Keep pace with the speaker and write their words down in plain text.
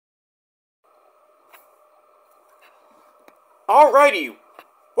Alrighty,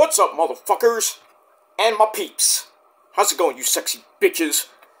 what's up, motherfuckers? And my peeps. How's it going, you sexy bitches?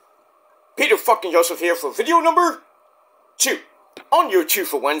 Peter fucking Joseph here for video number 2 on your 2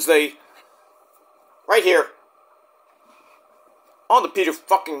 for Wednesday. Right here on the Peter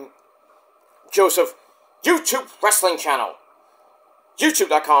fucking Joseph YouTube wrestling channel.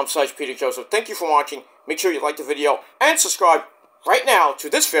 YouTube.com/Peter Joseph. Thank you for watching. Make sure you like the video and subscribe right now to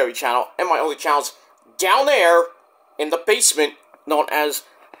this very channel and my other channels down there in the basement, known as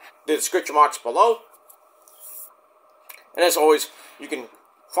the description box below. And as always, you can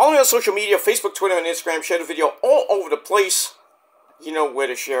follow me on social media, Facebook, Twitter, and Instagram. Share the video all over the place. You know where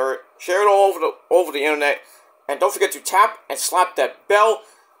to share it. Share it all over the internet. And don't forget to tap and slap that bell.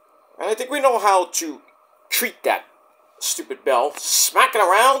 And I think we know how to treat that stupid bell. Smack it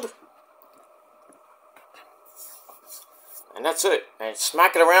around. And that's it. And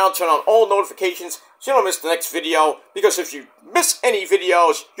smack it around, turn on all notifications so you don't miss the next video. Because if you miss any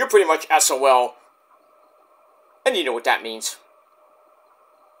videos, you're pretty much SOL. And you know what that means.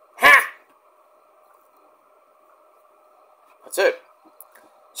 Ha! That's it.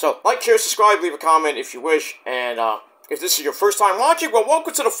 So, like, share, subscribe, leave a comment if you wish. And if this is your first time watching, well,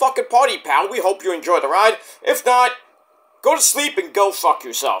 welcome to the fucking party, pal. We hope you enjoy the ride. If not, go to sleep and go fuck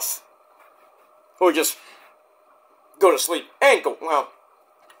yourself. Or just go to sleep and go, well,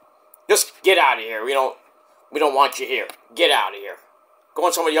 just get out of here. We don't want you here. Get out of here. Go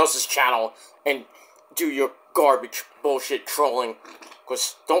on somebody else's channel and do your garbage bullshit trolling.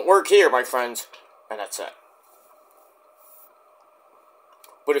 Because don't work here, my friends. And that's it.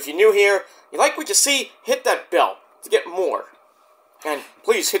 But if you're new here, you like what you see, hit that bell to get more. And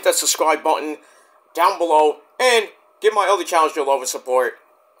please hit that subscribe button down below and give my other channels your love and support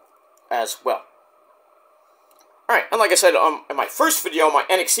as well. Alright, and like I said, in my first video, my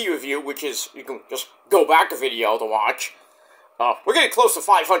NXT review, which is, you can just go back a video to watch. We're getting close to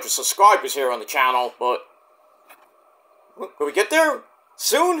 500 subscribers here on the channel, but will we get there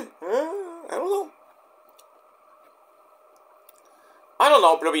soon? I don't know. I don't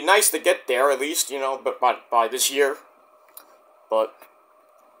know, but it'll be nice to get there, at least, you know, but by this year. But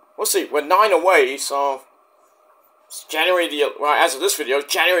we'll see. We're 9 away, so it's January as of this video,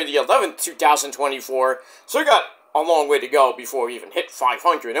 it's January the 11th, 2024. So we got a long way to go before we even hit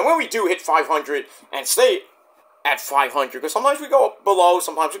 500. And when we do hit 500 and stay at 500, because sometimes we go up below,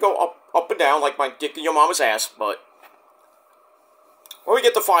 sometimes we go up and down, like my dick in your mama's ass. But when we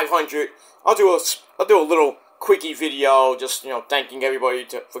get to 500, I'll do a little quickie video, just, you know, thanking everybody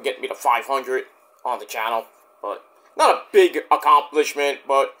for getting me to 500 on the channel. But not a big accomplishment,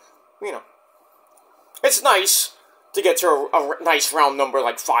 but, you know, it's nice to get to a nice round number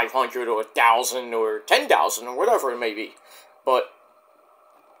like 500 or 1,000 or 10,000 or whatever it may be. But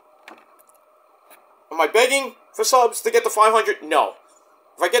am I begging for subs to get to 500? No.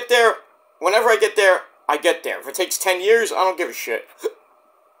 If I get there, whenever I get there, I get there. If it takes 10 years, I don't give a shit.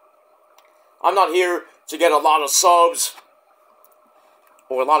 I'm not here to get a lot of subs,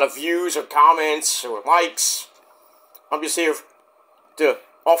 or a lot of views, or comments, or likes. I'm just here to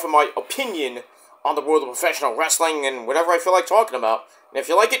offer my opinion on the world of professional wrestling, and whatever I feel like talking about. And if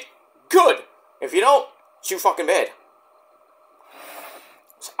you like it, good. If you don't, it's too fucking bad.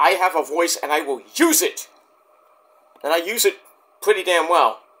 So I have a voice, and I will use it. And I use it pretty damn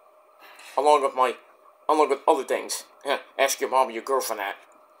well. Along with other things. Ask your mom or your girlfriend that.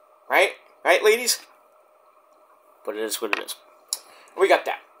 Right? Right, ladies? But it is what it is. We got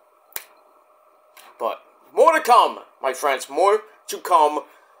that. But more to come, my friends. More to come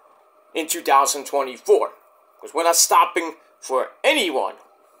in 2024. Because we're not stopping for anyone.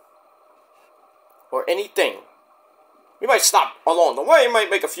 Or anything. We might stop along the way. We might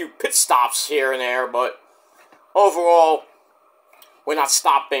make a few pit stops here and there. But overall, we're not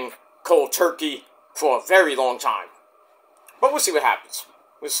stopping cold turkey for a very long time. But we'll see what happens.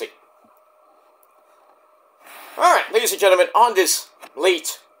 We'll see. Alright, ladies and gentlemen, on this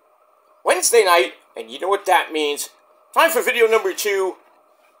late Wednesday night, and you know what that means, time for video number 2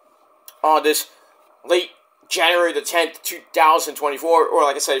 on this late January the 10th, 2024, or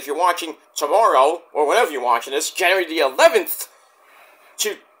like I said, if you're watching tomorrow, or whenever you're watching this, January the 11th,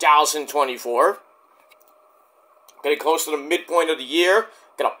 2024, getting close to the midpoint of the year,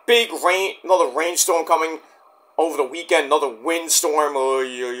 got a big another rainstorm coming over the weekend, another windstorm,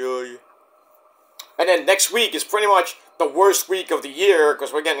 and then next week is pretty much the worst week of the year,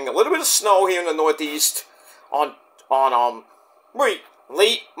 because we're getting a little bit of snow here in the Northeast on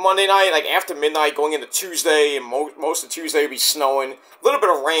late Monday night, like after midnight, going into Tuesday, and most of Tuesday will be snowing. A little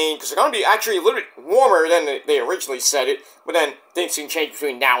bit of rain, because it's going to be actually a little bit warmer than they originally said it, but then things can change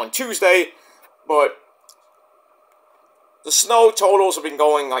between now and Tuesday. But the snow totals have been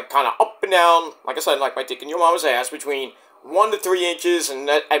going, like, kind of up and down, like I said, like by kicking your mama's ass, between 1 to 3 inches, and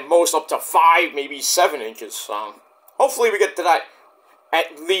at most up to 5, maybe 7 inches. Hopefully we get to that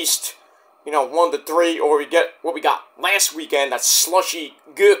at least, 1 to 3, or we get what we got last weekend, that slushy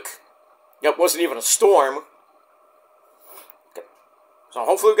gook. That wasn't even a storm. Okay. So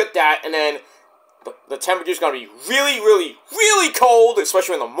hopefully we get that, and then the temperature's going to be really, really, really cold,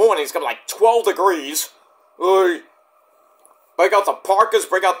 especially in the morning. It's going to be like 12 degrees. Ugh. Break out the parkas,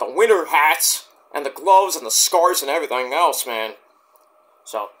 break out the winter hats, and the gloves, and the scarves, and everything else, man.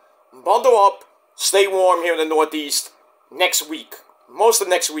 So, bundle up, stay warm here in the Northeast next week. Most of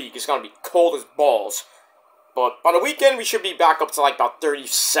next week is going to be cold as balls. But by the weekend, we should be back up to like about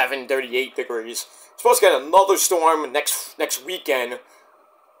 37, 38 degrees. Supposed to get another storm next weekend,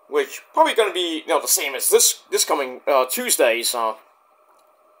 which probably going to be, the same as this coming Tuesday. So,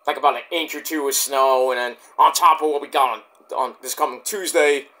 like about an inch or two of snow, and then on top of what we got on this coming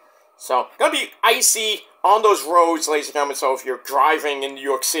Tuesday. So, gonna be icy on those roads, ladies and gentlemen. So, if you're driving in New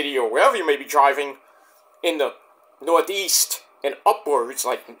York City or wherever you may be driving in the Northeast and upwards,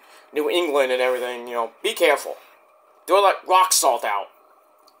 like New England and everything, be careful. Don't let rock salt out.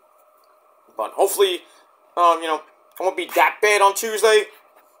 But hopefully, it won't be that bad on Tuesday.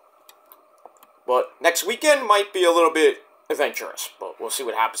 But next weekend might be a little bit adventurous. But we'll see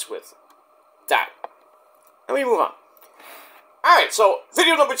what happens with that. Let me move on. Alright, so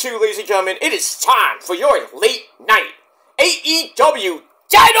video number 2, ladies and gentlemen. It is time for your late night AEW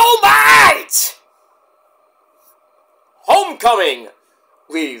Dynamite Homecoming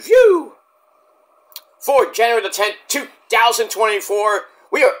review. For January the 10th, 2024,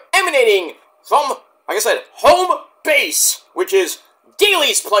 we are emanating from, like I said, home base, which is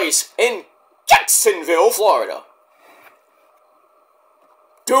Daly's Place in Jacksonville, Florida.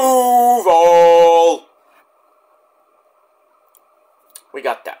 Duval. We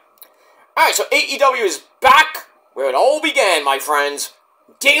got that. Alright, so AEW is back where it all began, my friends.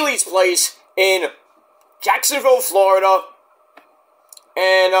 Daly's Place in Jacksonville, Florida.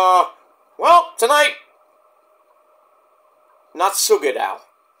 And, well, tonight, not so good, Al.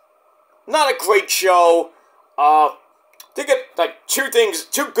 Not a great show. I think like two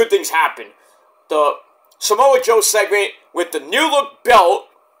good things happened. The Samoa Joe segment with the new look belt,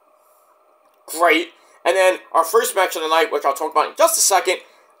 great. And then our first match of the night, which I'll talk about in just a second,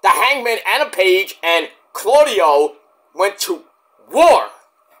 the Hangman, Adam Page, and Claudio went to war.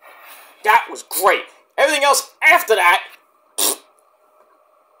 That was great. Everything else after that,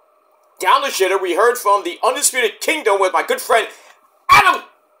 down the shitter. We heard from the Undisputed Kingdom with my good friend Adam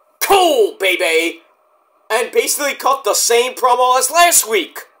Cole, baby, and basically cut the same promo as last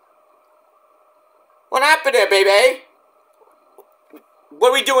week. What happened there, baby? What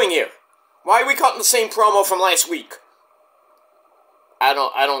are we doing here? Why are we cutting the same promo from last week? I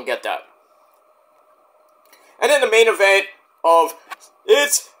don't get that. And then the main event of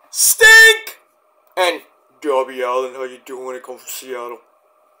it's Stink and Darby Allin. How you doing when it comes from Seattle?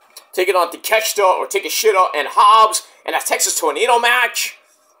 Taking on Takeshita or Takeshita and Hobbs and a Texas Tornado match.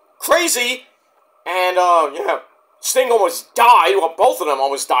 Crazy. And yeah, Sting almost died. Well, both of them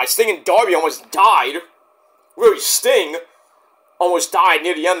almost died. Sting and Darby almost died. Really, Sting almost died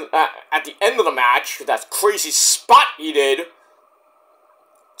near the end, at the end of the match. That crazy spot he did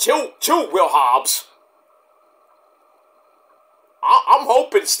to Will Hobbs. I'm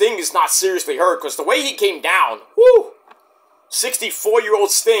hoping Sting is not seriously hurt, because the way he came down, whoo, 64-year-old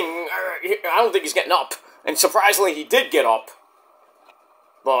Sting, I don't think he's getting up. And surprisingly, he did get up.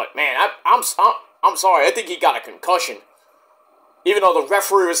 But man, I'm sorry. I think he got a concussion. Even though the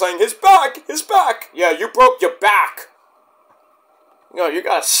referee was saying his back. Yeah, you broke your back. You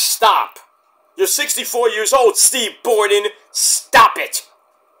gotta stop. You're 64 years old, Steve Borden. Stop it.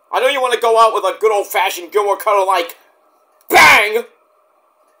 I know you want to go out with a good old-fashioned Gilmore cutter like bang.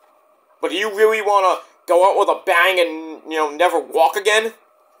 But do you really want to go out with a bang and, never walk again?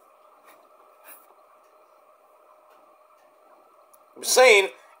 I'm saying,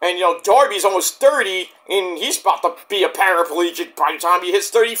 and, Darby's almost 30, and he's about to be a paraplegic by the time he hits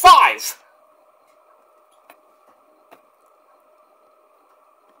 35.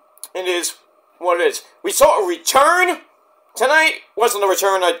 It is what it is. We saw a return tonight. Wasn't a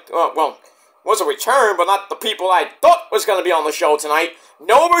return, was a return, but not the people I thought was going to be on the show tonight.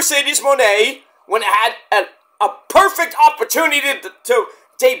 No Mercedes Moné, when it had a perfect opportunity to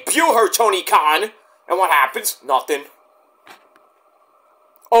debut her, Tony Khan. And what happens? Nothing.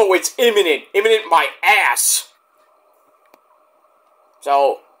 Oh, it's imminent. Imminent my ass.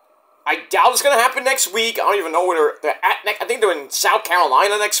 So, I doubt it's going to happen next week. I don't even know where they're at. I think they're in South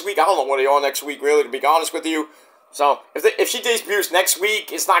Carolina next week. I don't know where they are next week, really, to be honest with you. So, if she debuts next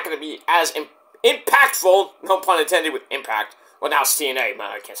week, it's not going to be as impactful, no pun intended with Impact. Well, now it's TNA,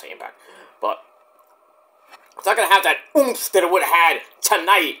 man, I can't say Impact. But it's not going to have that oomph that it would have had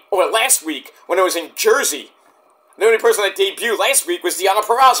tonight or last week when it was in Jersey. The only person that debuted last week was Deonna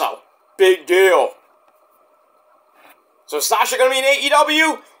Purrazzo. Big deal. So is Sasha going to be in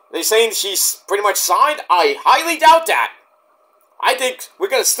AEW? They're saying she's pretty much signed? I highly doubt that. I think we're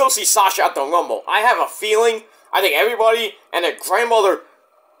going to still see Sasha at the Rumble. I have a feeling, I think everybody and their grandmother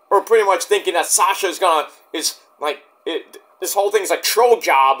are pretty much thinking that Sasha is this whole thing's a troll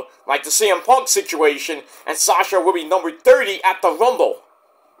job, like the CM Punk situation, and Sasha will be number 30 at the Rumble.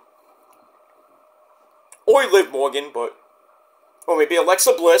 Or Liv Morgan, but... Or maybe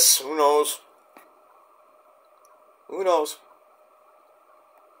Alexa Bliss, who knows? Who knows?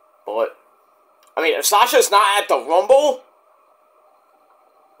 But, I mean, if Sasha's not at the Rumble,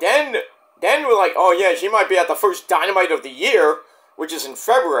 then we're like, oh yeah, she might be at the first Dynamite of the year, which is in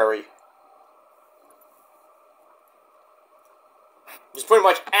February. It's pretty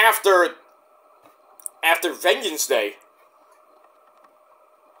much after Vengeance Day.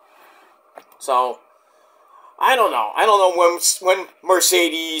 So, I don't know. I don't know when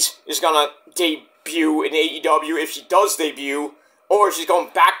Mercedes is gonna debut in AEW, if she does debut, or if she's going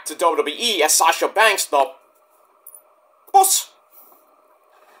back to WWE as Sasha Banks, the boss.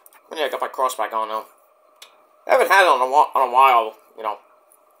 Yeah, I got my cross back on now. I haven't had it on a while, you know.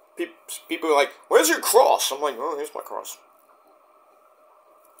 People are like, where's your cross? I'm like, oh, here's my cross.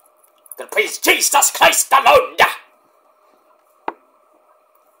 Gonna praise Jesus Christ alone!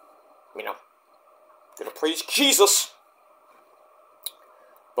 You know. Gonna praise Jesus.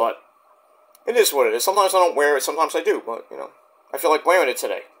 But, it is what it is. Sometimes I don't wear it, sometimes I do, but, you know. I feel like wearing it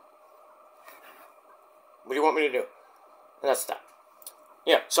today. What do you want me to do? And that's that.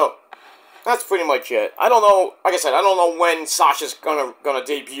 Yeah, so, that's pretty much it. I don't know, like I said, I don't know when Sasha's gonna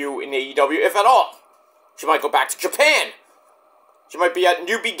debut in AEW, if at all. She might go back to Japan. She might be at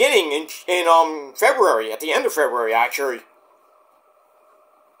New Beginning in February, at the end of February, actually.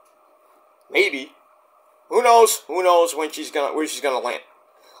 Maybe. Who knows? Who knows where she's gonna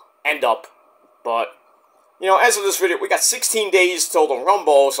end up. But, you know, as of this video, we got 16 days till the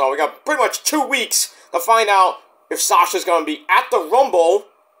Rumble, so we got pretty much 2 weeks to find out if Sasha's gonna be at the Rumble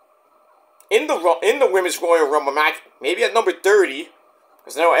in the Women's Royal Rumble match, maybe at number 30,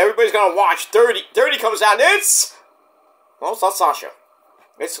 because I know everybody's gonna watch 30. 30 comes out, and it's... Well, it's not Sasha.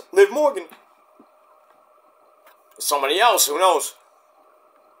 It's Liv Morgan. It's somebody else, who knows?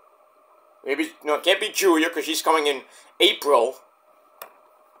 Maybe, no, it can't be Julia, because she's coming in April.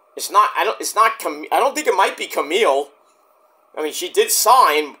 I don't think it might be Camille. I mean, she did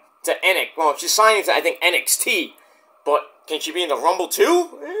sign to NXT. Well, she's signing to, I think, NXT. But, can she be in the Rumble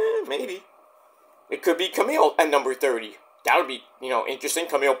too? Maybe. It could be Camille at number 30. That would be, you know, interesting.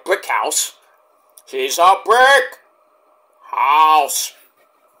 Camille Brickhouse. She's a brick house.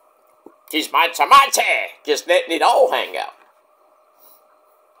 She's my tomato. Just letting it all hang out.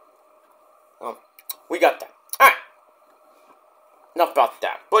 We got that. Alright. Enough about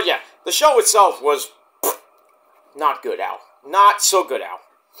that. But yeah, the show itself was not good, Al. Not so good, Al.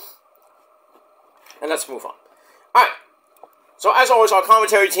 And let's move on. Alright. So as always, our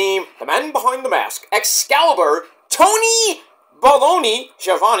commentary team, the man behind the mask, Excalibur, Tony Baloney,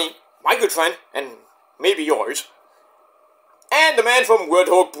 Schiavone, my good friend, and maybe yours, and the man from Red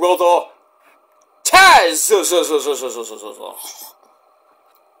Hook Brother, Taz.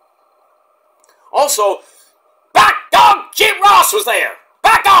 Also, Back Dog Jim Ross was there.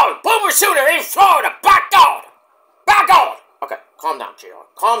 Back on! Boomer Sooner in Florida. Back on! Back on! Okay, calm down, JR.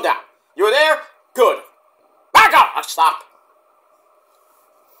 Calm down. You were there? Good. Back on! Stop.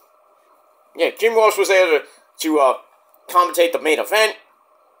 Yeah, Jim Ross was there to commentate the main event.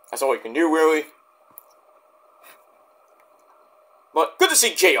 That's all you can do, really. But good to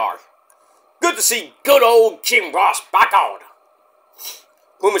see JR. Good to see good old Jim Ross back on.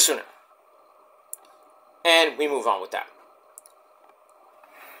 Boomer Sooner. And we move on with that.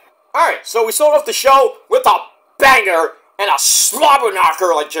 Alright, so we start off the show with a banger and a slobber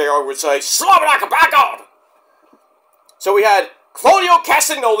knocker, like JR would say. Slobber knocker back on! So we had Claudio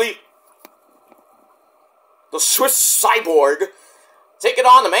Castagnoli, the Swiss cyborg, taking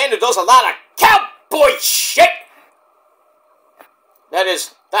on the man who does a lot of cowboy shit. That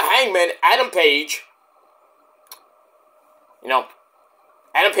is the Hangman, Adam Page. You know,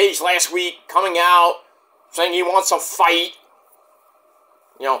 Adam Page last week coming out, saying he wants a fight.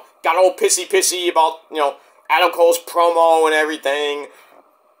 You know, got all pissy about, you know, Adam Cole's promo and everything.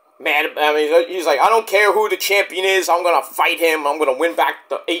 Man, I mean, he's like, I don't care who the champion is, I'm gonna fight him, I'm gonna win back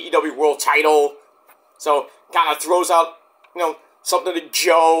the AEW World title. So, kind of throws out, something to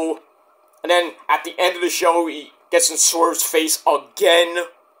Joe. And then, at the end of the show, he gets in Swerve's face again.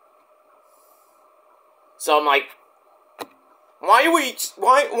 So, I'm like, why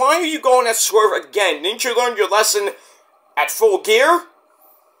are you going at Swerve again? Didn't you learn your lesson at Full Gear?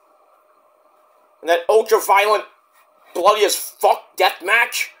 And that ultra-violent, bloody as fuck death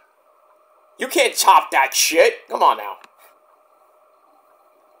match? You can't top that shit. Come on now.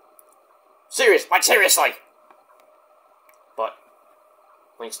 Seriously. But,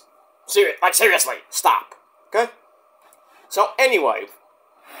 seriously, stop. Okay? So, anyway,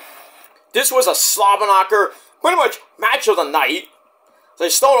 this was a slobber knocker, pretty much match of the night. They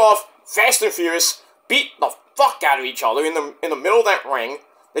start off fast and furious, beat the fuck out of each other in the middle of that ring.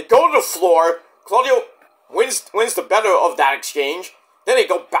 They go to the floor. Claudio wins the better of that exchange. Then they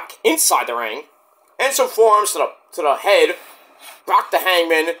go back inside the ring. And some forearms to the head. Brock the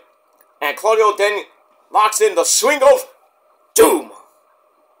Hangman. And Claudio then locks in the swing of doom.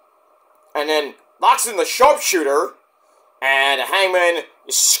 And then locks in the sharpshooter. And the Hangman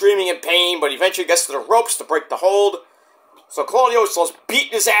is screaming in pain, but eventually gets to the ropes to break the hold. So Claudio starts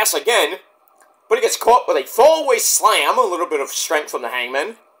beating his ass again. But he gets caught with a fallaway slam. A little bit of strength from the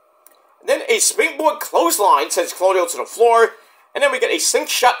Hangman. And then a springboard clothesline sends Claudio to the floor. And then we get a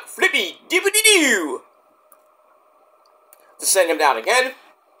slingshot flippy dibbity-doo to send him down again.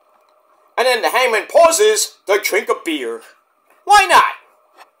 And then the Hangman pauses to drink a beer. Why not?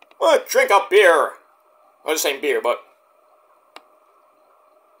 Well, drink a beer. Not the same beer, but...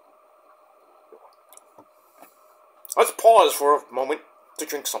 let's pause for a moment to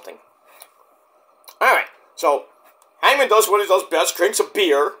drink something. Alright, so Hangman does what he does best, drinks a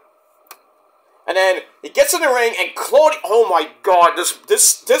beer. And then he gets in the ring and Claudio... oh my god, this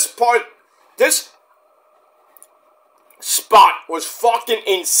spot was fucking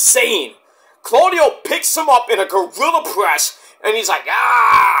insane. Claudio picks him up in a gorilla press, and he's like,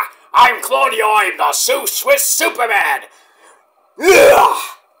 I'm Claudio, I'm the Swiss Superman. Ugh.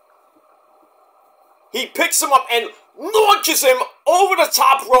 He picks him up and launches him over the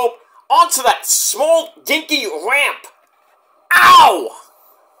top rope onto that small, dinky ramp. Ow!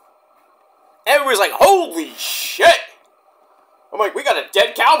 Everybody's like, holy shit! I'm like, we got a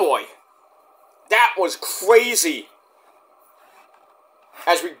dead cowboy. That was crazy.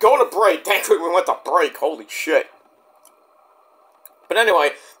 As we go to break, thankfully we went to break, holy shit. But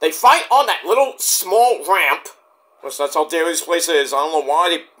anyway, they fight on that little small ramp. Which that's how Daily's place is. I don't know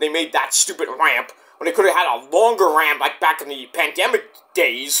why they made that stupid ramp. When they could have had a longer ramp, like back in the pandemic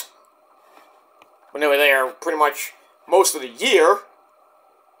days. When they were there pretty much most of the year.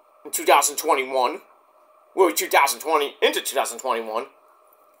 In 2021. Well, 2020, into 2021.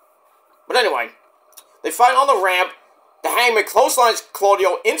 But anyway, they fight on the ramp. The Hangman clotheslines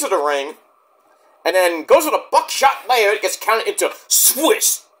Claudio into the ring. And then goes with a buckshot layer. It gets counted into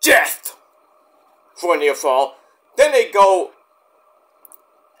Swiss Death for a near fall. Then they go...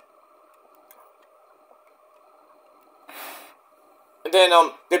 and then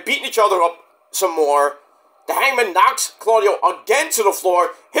they're beating each other up some more. The Hangman knocks Claudio again to the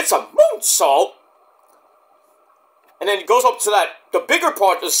floor. Hits a moonsault. And then he goes up to the bigger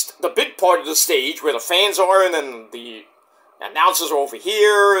part, the big part of the stage where the fans are, and then the announcers are over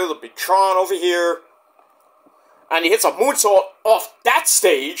here, the big Tron over here. And he hits a moonsault off that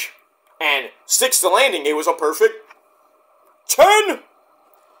stage and sticks the landing. It was a perfect 10.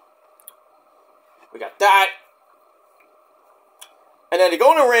 We got that. And then they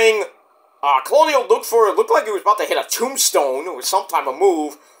go in the ring. Claudio looked like he was about to hit a tombstone or some type of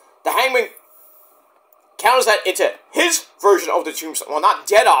move. The Hangman counters that into his version of the tombstone. Well, not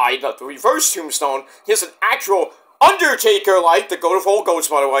Deadeye, the reverse tombstone. He has an actual Undertaker-like, the goat of all goats,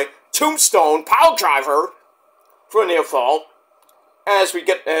 by the way, tombstone, pile driver for a near fall. As we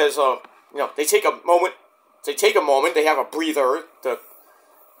get, they take a moment, they have a breather to,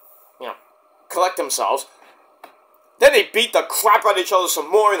 collect themselves. Then they beat the crap out of each other some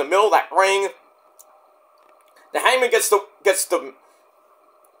more in the middle of that ring. The Hangman gets the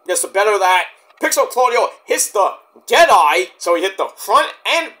better of that. Picks up Claudio, hits the Deadeye, so he hit the front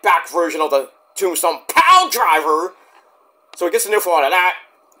and back version of the tombstone pile driver. So he gets the near fall out of that.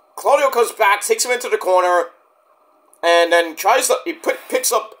 Claudio comes back, takes him into the corner, and then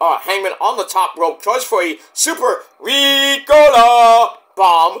picks up Hangman on the top rope, tries for a super Ricola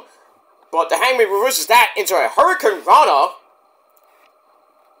bomb. But the Hangman reverses that into a Hurricane Rana.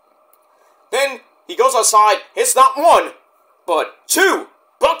 Then he goes outside, hits not one, but two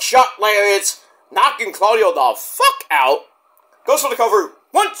buckshot lariats, knocking Claudio the fuck out. Goes for the cover.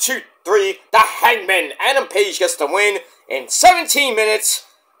 1, 2, 3. The Hangman, Adam Page, gets the win in 17 minutes.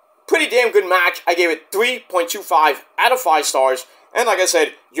 pretty damn good match. I gave it 3.25 out of 5 stars. And like I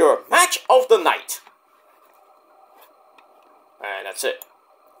said, your match of the night. And that's it.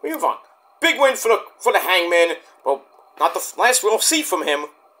 We move on. Big win for the Hangman. Well, not the last we'll see from him.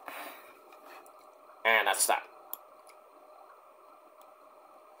 And that's that.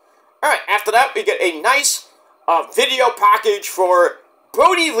 Alright, after that, we get a nice video package for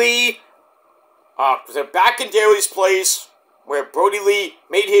Brody Lee. They're back in Daily's place, where Brody Lee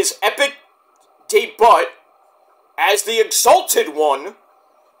made his epic debut as the Exalted One.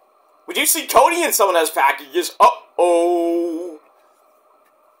 We do see Cody in some of those packages. Uh-oh.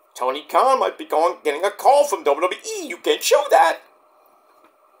 Tony Khan might be getting a call from WWE. You can't show that.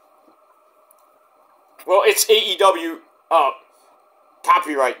 Well, it's AEW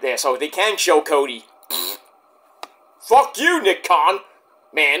copyright there, so they can show Cody. Fuck you, Nick Khan,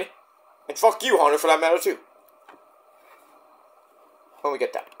 man. And fuck you, Hunter, for that matter, too. When we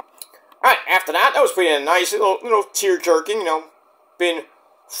get that. Alright, after that, that was pretty nice. Little tear-jerking, you know. Been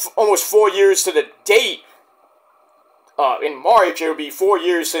almost 4 years to the date. In March, it will be 4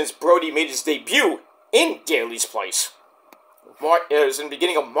 years since Brody made his debut in Daily's place. It was in the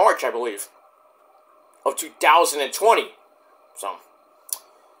beginning of March, I believe, of 2020. So,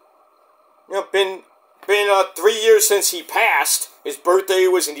 you know, been 3 years since he passed. His birthday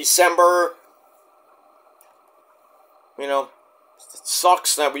was in December. You know, it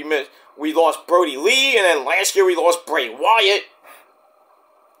sucks that we lost Brody Lee, and then last year we lost Bray Wyatt.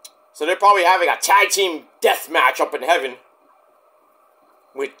 So they're probably having a tag team death match up in heaven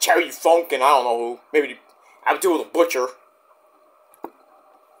with Terry Funk and I don't know who. Maybe Abdul the Butcher.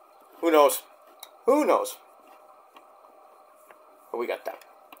 Who knows? Who knows? But we got that.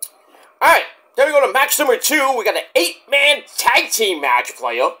 Alright, then we go to match number 2. We got an 8-man tag team match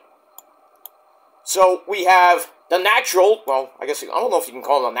player. So we have the Natural. Well, I guess I don't know if you can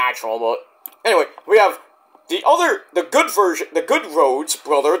call him the Natural, but anyway, we have the good version, the Good Rhodes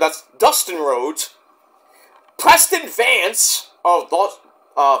brother. That's Dustin Rhodes. Preston Vance of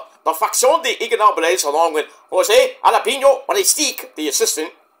the Facción de Ignobles, along with Jose Jalapeno Stick, the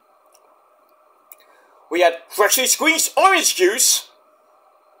assistant. We had freshly squeezed orange juice,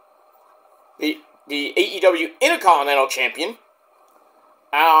 the AEW Intercontinental Champion,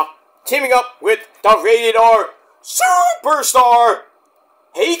 teaming up with the Rated R Superstar.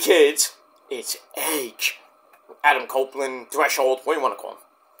 Hey kids, it's Edge. Adam Copeland, Threshold, what do you want to call him?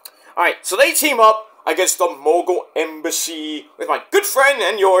 Alright, so they team up against the Mogul Embassy with my good friend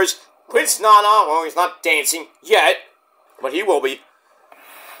and yours, Prince Nana. Well, he's not dancing yet, but he will be.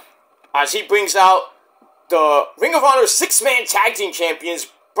 As he brings out the Ring of Honor 6-man tag team champions,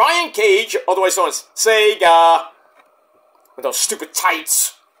 Brian Cage, otherwise known as Sega, with those stupid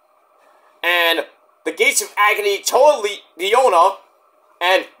tights, and the Gates of Agony, Toa Leona,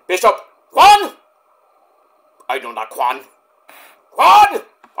 and Bishop Quan. I do not Quan. Quan!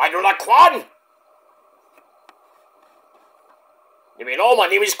 I do not Quan! You mean, oh, my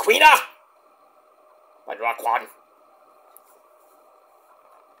name is Queena? I do not Quan.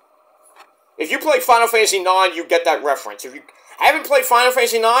 If you play Final Fantasy IX, you get that reference. If you haven't played Final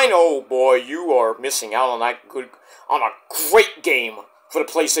Fantasy IX, oh boy, you are missing out on on a great game for the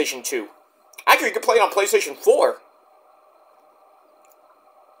PlayStation 2. Actually, you can play it on PlayStation 4.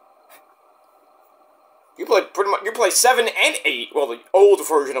 You play 7 and 8. Well, the old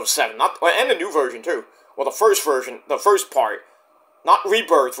version of 7, and the new version too. Well, the first version, the first part, not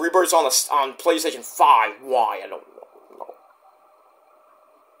Rebirth. Rebirth's on PlayStation 5. Why? I don't know.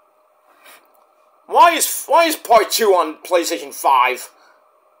 Why is Part 2 on PlayStation 5?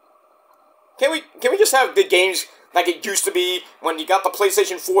 Can we just have the games like it used to be when you got the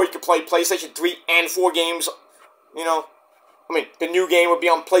PlayStation 4? You could play PlayStation 3 and 4 games. You know. I mean, the new game would be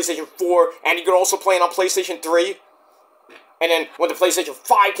on PlayStation 4, and you could also play it on PlayStation 3. And then, when the PlayStation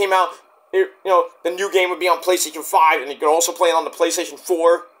 5 came out, the new game would be on PlayStation 5, and you could also play it on the PlayStation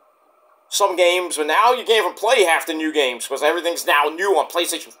 4. Some games, but now you can't even play half the new games, because everything's now new on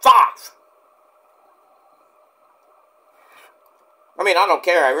PlayStation 5. I mean, I don't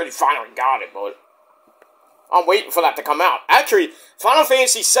care, I really finally got it, but I'm waiting for that to come out. Actually, Final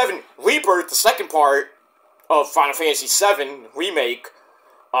Fantasy VII Rebirth, the second part of Final Fantasy VII Remake,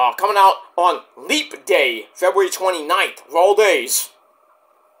 coming out on Leap Day, February 29th, of all days.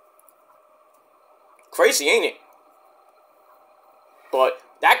 Crazy, ain't it? But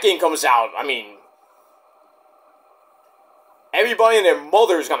that game comes out, I mean, everybody and their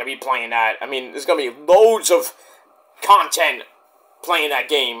mother is going to be playing that. I mean, there's going to be loads of content playing that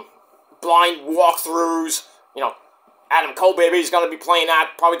game. Blind walkthroughs, Adam Cole Baby is going to be playing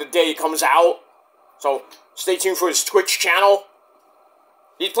that probably the day it comes out. So, stay tuned for his Twitch channel.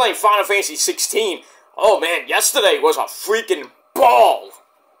 He's playing Final Fantasy 16. Oh man, yesterday was a freaking ball.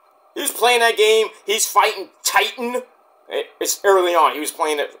 He was playing that game. He's fighting Titan. It's early on. He was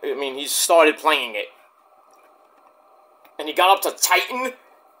playing it. I mean, he started playing it. And he got up to Titan.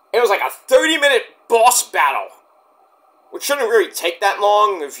 It was like a 30-minute boss battle. Which shouldn't really take that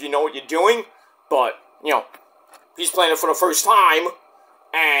long if you know what you're doing. But, you know, he's playing it for the first time.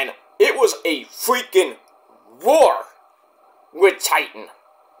 And it was a freaking war with Titan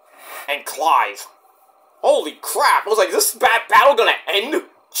and Clive. Holy crap. I was like, is this battle gonna end?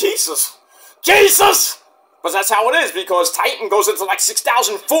 Jesus. Jesus! But that's how it is, because Titan goes into like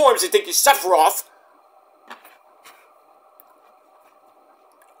 6,000 forms. You think he's Sephiroth.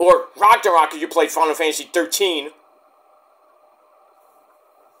 Or Ragnarok if you play Final Fantasy 13.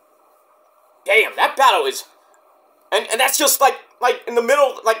 Damn, that battle is... And that's just like in the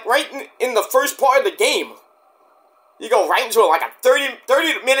middle, like right in the first part of the game. You go right into like a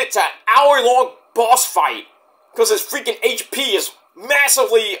 30 minute to hour long boss fight. Because his freaking HP is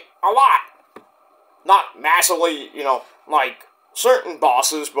massively a lot. Not massively, you know, like certain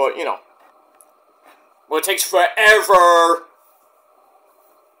bosses, but, you know. Well, it takes forever.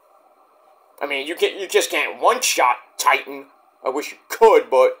 I mean, you just can't one-shot Titan. I wish you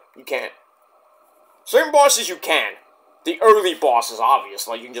could, but you can't. Certain bosses you can. The early bosses,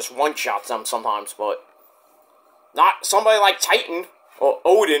 obviously, you can just one-shot them sometimes, but not somebody like Titan, or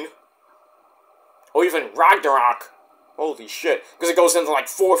Odin, or even Ragnarok. Holy shit. Because it goes into like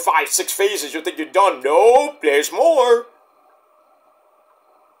 4, 5, 6 phases, you think you're done. Nope, there's more.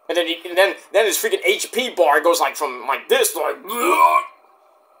 And then his freaking HP bar goes like from like this to like...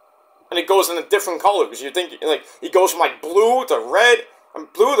 And it goes into different colors. You think, like, he goes from like blue to red,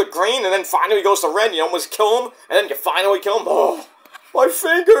 and blue to green, and then finally he goes to red, and you almost kill him, and then you finally kill him. Oh, my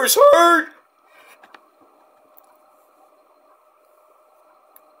fingers hurt!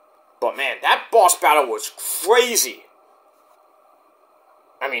 But man, that boss battle was crazy.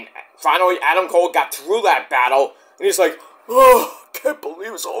 I mean, finally Adam Cole got through that battle, and he's like, oh, I can't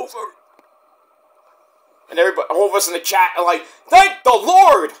believe it's over. And everybody, all of us in the chat are like, thank the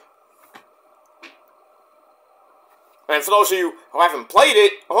Lord! And for those of you who haven't played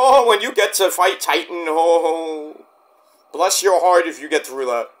it, oh, when you get to fight Titan, oh, bless your heart if you get through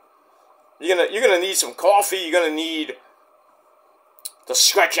that. You're gonna need some coffee. You're gonna need to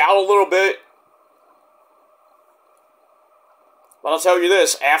stretch out a little bit. But I'll tell you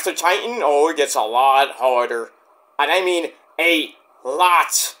this: after Titan, oh, it gets a lot harder, and I mean a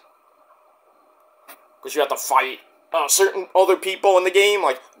lot, because you have to fight certain other people in the game,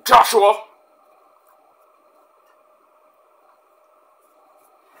 like Joshua.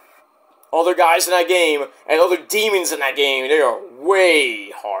 Other guys in that game, and other demons in that game, they are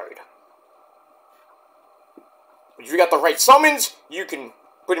way hard. But if you got the right summons, you can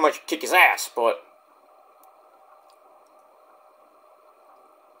pretty much kick his ass, but...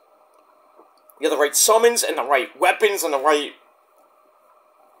 You got the right summons, and the right weapons, and the right...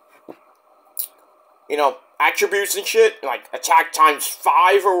 You know, attributes and shit, like attack times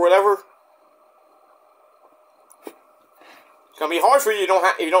 5 or whatever. It's gonna be hard for you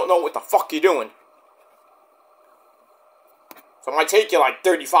if you don't know what the fuck you're doing. So it might take you like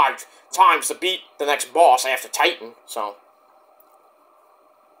 35 times to beat the next boss after Titan, so...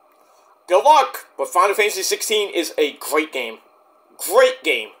 Good luck! But Final Fantasy 16 is a great game. Great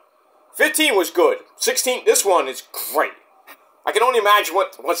game. 15 was good. 16, this one is great. I can only imagine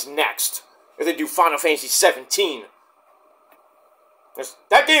what's next if they do Final Fantasy 17.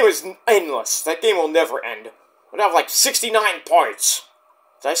 That game is endless. That game will never end. It'll have like 69 parts.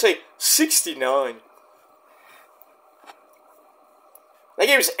 Did I say 69? That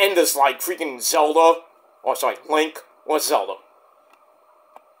game is endless like freaking Zelda. Oh, sorry, Link. Or Zelda.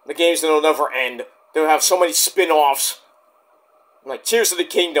 The games that'll never end. They'll have so many spin-offs. Like Tears of the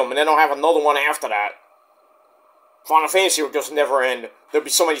Kingdom, and then they'll have another one after that. Final Fantasy will just never end. There'll be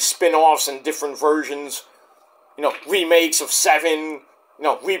so many spin-offs and different versions. You know, remakes of 7. You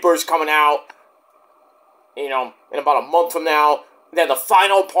know, Rebirth's coming out. You know, in about a month from now. And then the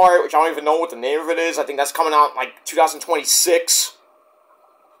final part, which I don't even know what the name of it is. I think that's coming out like 2026.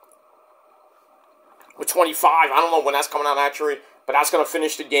 Or 25. I don't know when that's coming out actually. But that's going to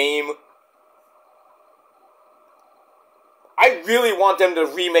finish the game. I really want them to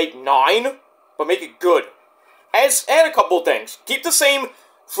remake 9. But make it good. Add a couple of things. Keep the same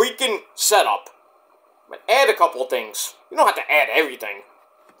freaking setup. But add a couple of things. You don't have to add everything.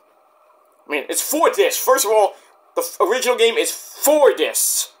 I mean, it's 4 discs. First of all, the original game is 4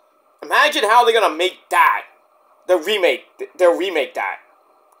 discs. Imagine how they're gonna make that. They'll remake that.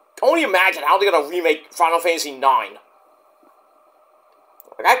 Only imagine how they're gonna remake Final Fantasy 9.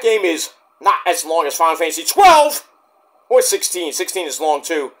 That game is not as long as Final Fantasy 12 or 16. 16 is long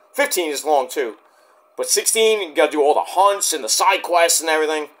too. 15 is long too. But 16, you gotta do all the hunts and the side quests and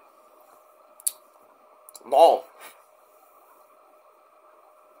everything. Long.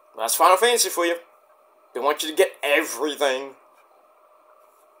 That's Final Fantasy for you. They want you to get everything.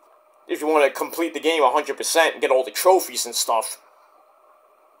 If you want to complete the game 100% and get all the trophies and stuff.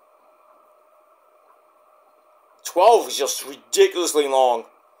 12 is just ridiculously long.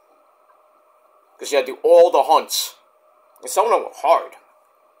 Because you had to do all the hunts. And some of them were hard.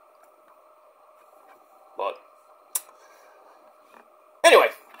 But anyway,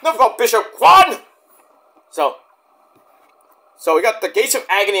 enough about Bishop Quan! So we got the Gates of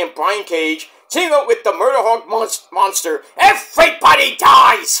Agony and Brian Cage teaming up with the Murder Hawk monster. Everybody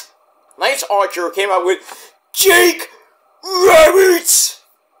dies! Lance Archer came out with Jake Roberts!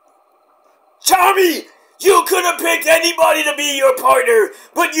 Tommy, you could have picked anybody to be your partner,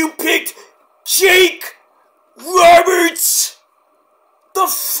 but you picked Jake Roberts! The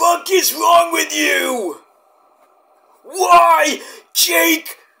fuck is wrong with you? Why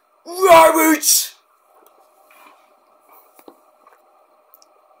Jake Roberts?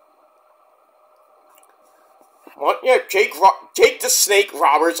 What? Yeah, Jake the Snake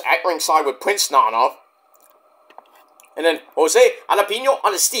Roberts at ringside with Prince Nana. And then Jose Jalapeno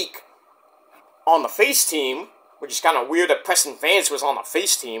on the Stick on the face team, which is kind of weird that Preston Vance was on the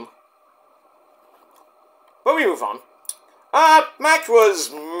face team. But we move on. Match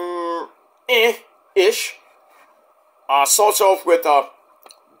was ish. Starts off with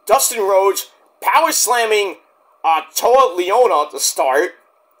Dustin Rhodes power slamming Toa Leona to start.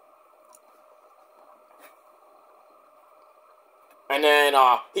 And then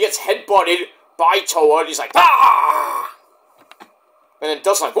he gets headbutted by Toa, and he's like, ah! And then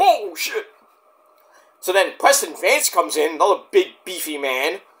Dustin's like, whoa, shit. So then Preston Vance comes in, another big beefy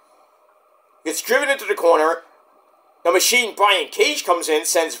man. Gets driven into the corner. The Machine Brian Cage comes in,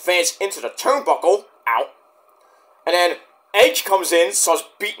 sends Vance into the turnbuckle. Ow. And then Edge comes in, starts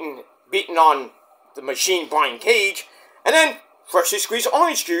beating on the Machine Brian Cage. And then freshly squeezed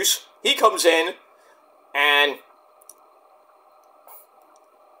orange juice, he comes in and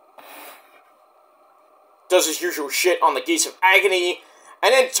does his usual shit on the Gates of Agony.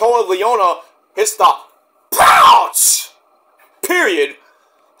 And then Toa Leona hits the pounce! Period.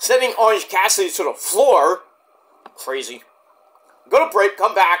 Sending Orange Cassidy to the floor. Crazy. Go to break,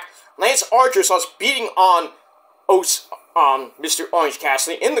 come back. Lance Archer starts beating on Mr. Orange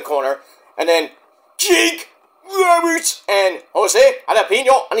Cassidy in the corner. And then Jake Roberts and Jose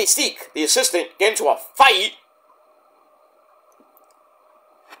Jalapeno on the Stick, the assistant, get into a fight.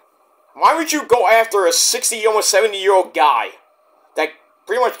 Why would you go after a 60, almost 70-year-old guy that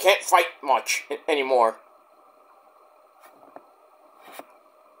pretty much can't fight much anymore?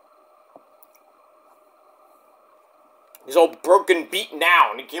 He's all broken, beaten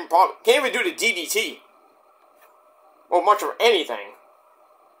down. He can't even do the DDT. Or much of anything.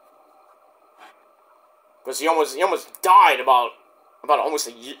 Because he almost died about almost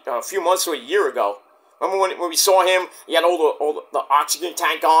a few months to a year ago. Remember when we saw him? He had all the oxygen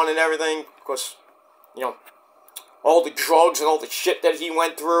tank on and everything. Of course, you know, all the drugs and all the shit that he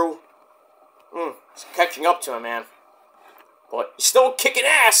went through. It's catching up to him, man. But he's still kicking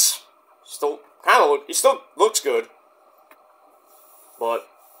ass. He still looks good. But,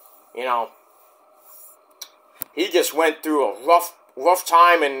 you know, he just went through a rough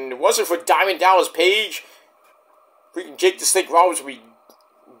time, and if it wasn't for Diamond Dallas Page, freaking Jake the Snake Roberts would be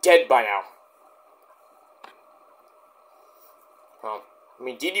dead by now. Well, I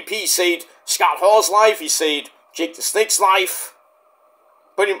mean, DDP saved Scott Hall's life, he saved Jake the Snake's life,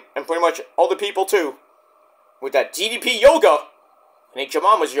 pretty much other people too, with that DDP yoga, and Aunt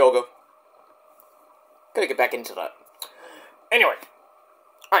Jemima's yoga. Gotta get back into that. Anyway.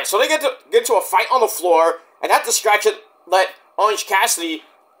 Alright, so they get to a fight on the floor, and that distraction let Orange Cassidy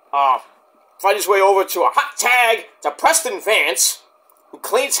fight his way over to a hot tag to Preston Vance, who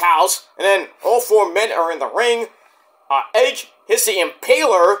cleans house, and then all four men are in the ring. Edge hits the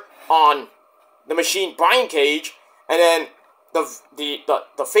Impaler on the Machine Brian Cage, and then the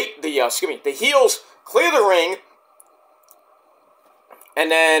heels clear the ring,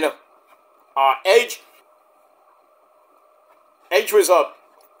 and then Edge was up.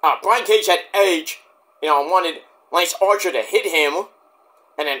 Brian Cage had Edge, wanted Lance Archer to hit him,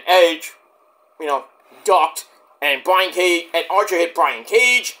 and then Edge, ducked, and Archer hit Brian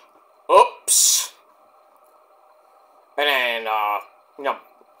Cage. Oops. And then,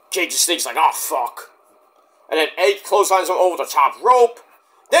 Jake the Snake's like, oh, fuck. And then Edge clotheslines him over the top rope.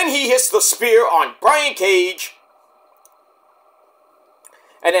 Then he hits the spear on Brian Cage.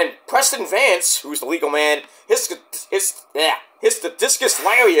 And then Preston Vance, who's the legal man, hits the discus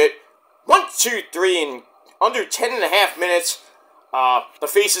lariat. 1, 2, 3 in under 10.5 minutes. The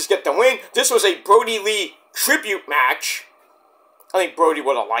Faces get the win. This was a Brody Lee tribute match. I think Brody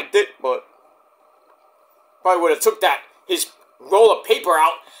would have liked it, but probably would have took his roll of paper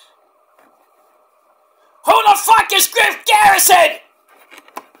out. Who the fuck is Griff Garrison?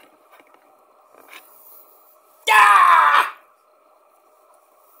 Ah!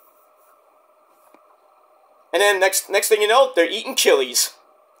 And then next thing you know, they're eating Chili's.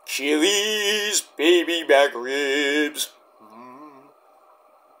 Chili's baby back ribs.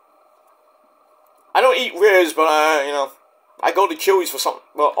 I don't eat ribs, but I go to Chili's for something,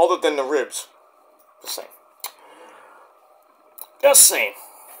 well, other than the ribs. Just saying. Just saying.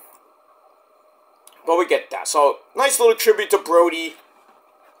 But we get that. So, nice little tribute to Brody.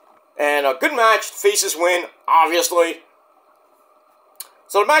 And a good match. Faces win, obviously.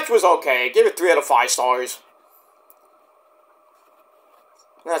 So the match was okay. I gave it 3 out of 5 stars.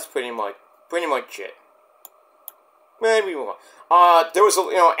 That's pretty much it. Maybe move on. There was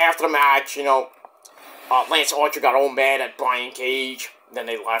after the match, Lance Archer got all mad at Brian Cage. Then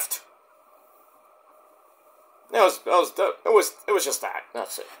they left. It was just that.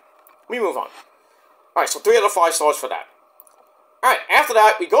 That's it. We move on. Alright, so 3 out of 5 stars for that. Alright, after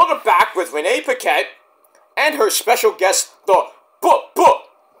that, we go to the back with Renee Paquette and her special guest, the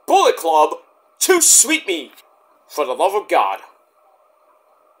Bullet Club, to Sweet Me, for the love of God.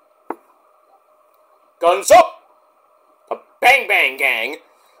 Guns up! The Bang Bang Gang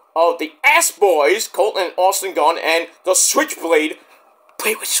of the Ass Boys, Colton and Austin Gunn, and the Switchblade.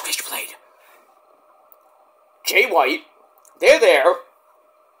 Play with Switchblade. Jay White. They're there.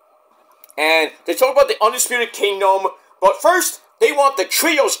 And they talk about the Undisputed Kingdom. But first, they want the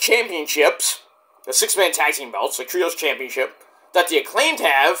Trios Championships. The 6-man tag team belts, the Trios Championship. That the Acclaimed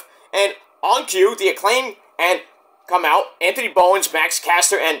have. And on cue, the Acclaimed and come out. Anthony Bowens, Max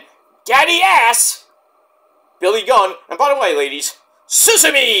Caster, and Daddy Ass. Billy Gunn. And by the way, ladies,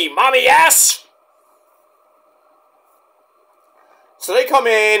 Sesame, Mommy Ass! So they come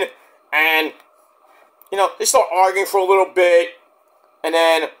in, and, they start arguing for a little bit, and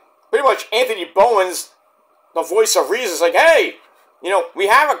then, pretty much, Anthony Bowens, the voice of reason, is like, hey, we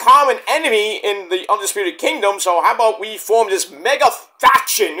have a common enemy in the Undisputed Kingdom, so how about we form this mega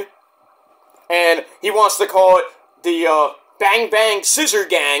faction, and he wants to call it the, Bang Bang Scissor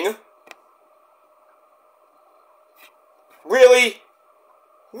Gang. Really?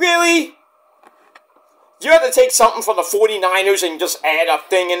 Really? You have to take something from the 49ers and just add a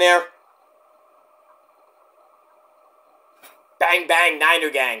thing in there? Bang Bang Niner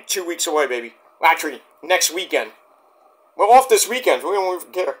Gang. 2 weeks away, baby. Actually, next weekend. We're off this weekend. We don't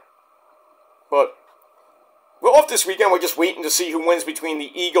even care. But we're off this weekend. We're just waiting to see who wins between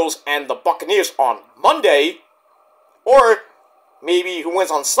the Eagles and the Buccaneers on Monday. Or maybe who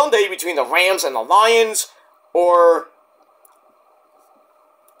wins on Sunday between the Rams and the Lions. Or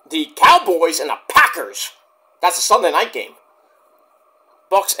the Cowboys and the Packers. That's a Sunday night game.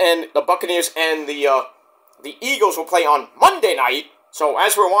 Bucks and the Buccaneers and the Eagles will play on Monday night. So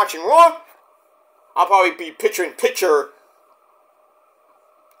as we're watching Raw, I'll probably be picture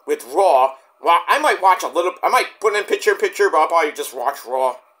with Raw. Well, I might watch a little. I might put in picture, but I'll probably just watch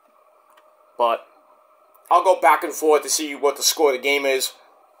Raw. But I'll go back and forth to see what the score of the game is.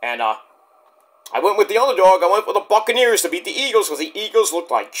 And I went with the underdog. I went with the Buccaneers to beat the Eagles because the Eagles look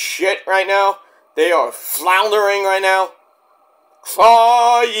like shit right now. They are floundering right now.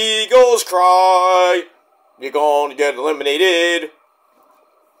 Cry, Eagles, cry. You're going to get eliminated.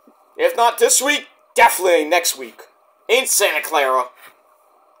 If not this week, definitely next week. In Santa Clara.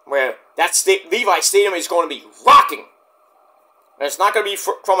 Where that Levi Stadium is going to be rocking. And it's not going to be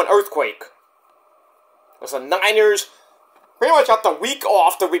from an earthquake. Because the Niners pretty much have the week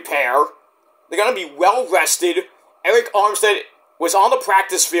off to repair. They're going to be well rested. Eric Armstead was on the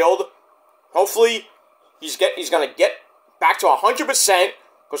practice field. Hopefully, he's going to get back to 100%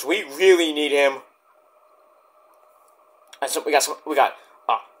 because we really need him. And so we got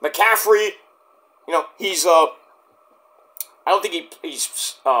McCaffrey. He's I don't think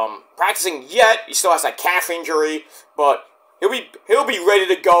he's practicing yet. He still has that calf injury, but he'll be ready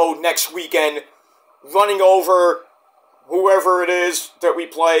to go next weekend, running over whoever it is that we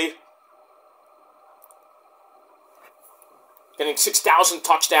play. Getting 6,000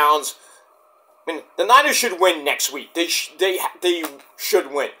 touchdowns. I mean, the Niners should win next week. They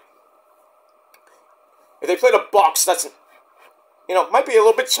should win. If they play the Bucs, that's might be a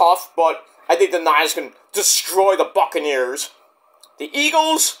little bit tough, but I think the Niners can destroy the Buccaneers. The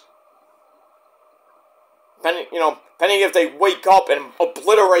Eagles, depending if they wake up and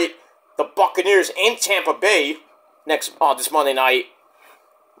obliterate the Buccaneers and Tampa Bay this Monday night,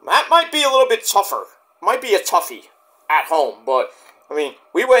 that might be a little bit tougher. Might be a toughie at home, but I mean,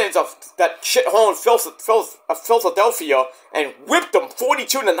 we went into that shithole in Philadelphia and whipped them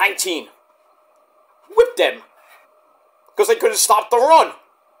 42-19. Whipped them because they couldn't stop the run.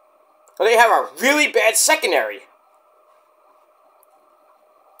 They have a really bad secondary.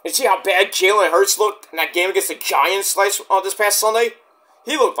 You see how bad Jalen Hurts looked in that game against the Giants this past Sunday?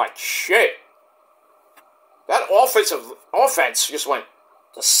 He looked like shit. That offense just went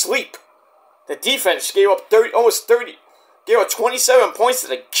to sleep. The defense gave up 27 points to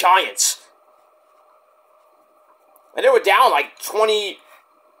the Giants. And they were down like 20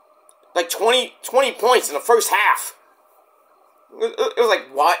 points in the first half. It was like,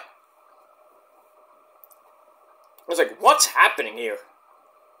 what? It was like, what's happening here?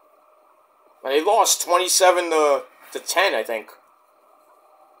 And they lost 27 to 10, I think.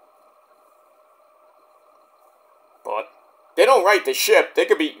 But they don't right the ship. They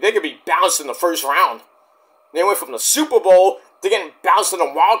could be bounced in the first round. They went from the Super Bowl to getting bounced in the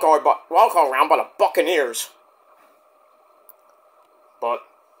wild card round by the Buccaneers. But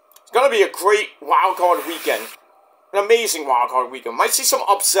it's gonna be a great wild card weekend. An amazing wild card weekend. Might see some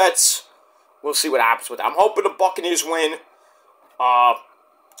upsets. We'll see what happens with that. I'm hoping the Buccaneers win.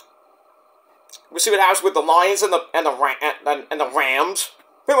 We'll see what happens with the Lions and the Rams.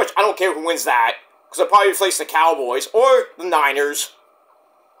 Pretty much, I don't care who wins that, because they'll probably face the Cowboys or the Niners.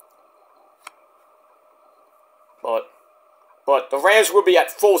 But the Rams will be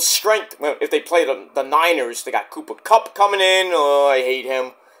at full strength if they play the Niners. They got Cooper Kupp coming in. Oh, I hate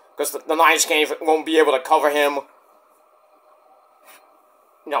him, because the Niners won't be able to cover him.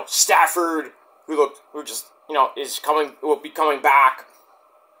 You know, Stafford, who just will be coming back.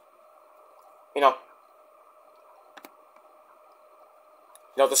 You know,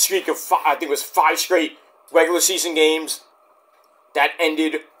 the streak of I think it was 5 straight regular season games that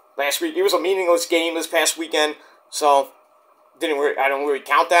ended last week. It was a meaningless game this past weekend, so I don't really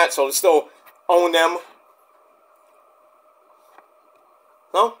count that. So to still own them.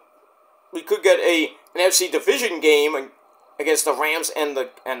 No, we could get an NFC division game against the Rams and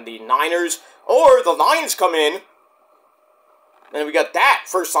the Niners, or the Lions come in. And we got that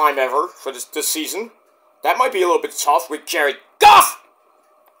first time ever for this season. That might be a little bit tough with Jared Goff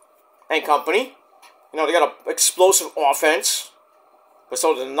and company. You know, they got an explosive offense. But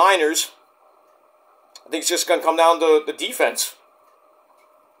so do the Niners. I think it's just going to come down to the defense.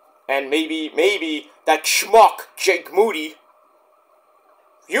 And maybe that schmuck, Jake Moody.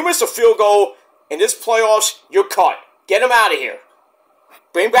 If you miss a field goal in this playoffs, you're cut. Get him out of here.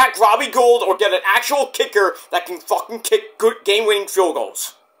 Bring back Robbie Gould or get an actual kicker that can fucking kick good game-winning field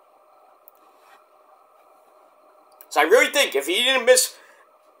goals. So I really think if he didn't miss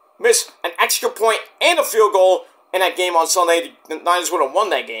an extra point and a field goal in that game on Sunday, the Niners would have won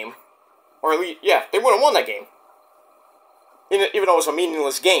that game. Or at least, yeah, they would have won that game. Even though it was a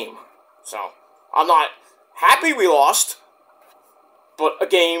meaningless game. So, I'm not happy we lost. But a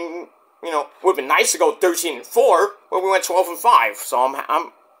game, would have been nice to go 13-4, but we went 12-5. So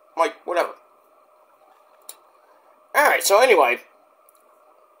I'm like, whatever. Alright, so anyway.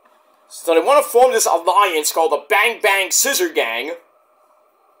 So they want to form this alliance called the Bang Bang Scissor Gang.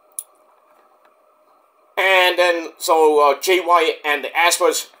 And then, so Jay White and the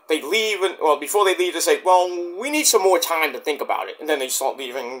Aspas, they leave, and, well, before they leave, they say, well, we need some more time to think about it. And then they start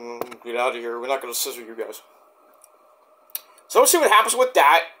leaving, get out of here, we're not going to scissor you guys. So we'll see what happens with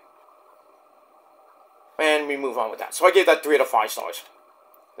that. And we move on with that. So I gave that 3 out of 5 stars.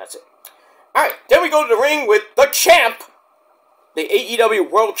 That's it. Alright, then we go to the ring with the champ, the AEW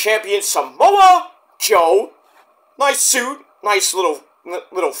World Champion Samoa Joe. Nice suit, nice little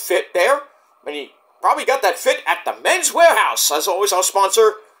fit there. And he probably got that fit at the Men's Warehouse. As always, our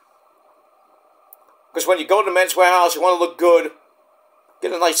sponsor. Because when you go to the Men's Warehouse, you want to look good.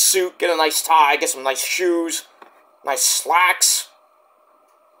 Get a nice suit, get a nice tie, get some nice shoes, nice slacks.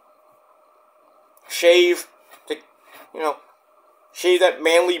 Shave, shave that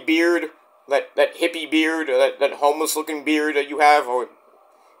manly beard, that hippie beard, or that homeless-looking beard that you have, or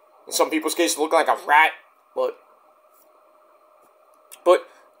in some people's case, look like a rat, but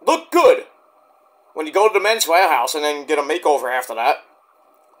look good when you go to the Men's Warehouse and then get a makeover after that.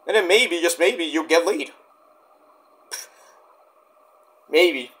 And then maybe, just maybe, you'll get laid.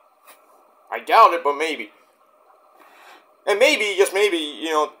 Maybe. I doubt it, but maybe. And maybe, just maybe,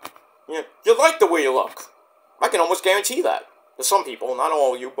 you like the way you look. I can almost guarantee that. To some people, not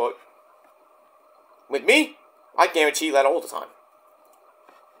all of you, but with me, I guarantee that all the time.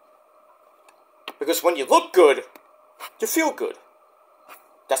 Because when you look good, you feel good.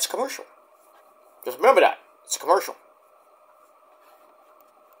 That's a commercial. Just remember that. It's a commercial.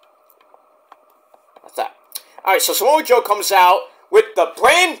 That's that. Alright, so Samoa Joe comes out with the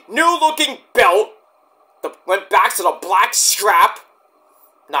brand new looking belt. Went back to the black strap.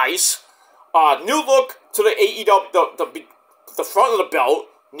 Nice. New look to the AEW, the front of the belt.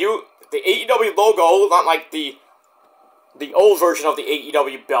 The AEW logo, not like the old version of the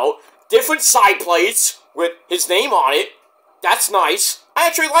AEW belt. Different side plates with his name on it. That's nice. I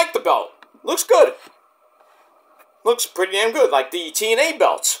actually like the belt. Looks good. Looks pretty damn good, like the TNA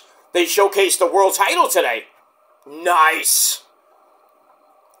belts. They showcased the world title today. Nice.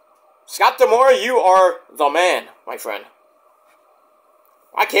 Scott D'Amore, you are the man, my friend.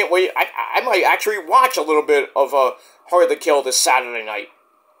 I can't wait. I might actually watch a little bit of Hard to Kill this Saturday night.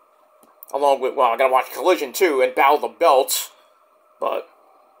 Along with, well, I gotta watch Collision too and Battle of the Belts. But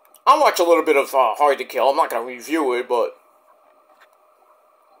I'll watch a little bit of Hard to Kill. I'm not gonna review it, but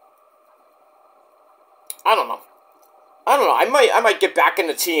I don't know. I might get back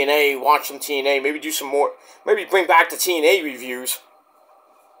into TNA, watch some TNA, maybe do some more, maybe bring back the TNA reviews.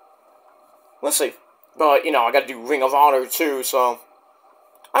 Let's see. But you know, I gotta do Ring of Honor too, so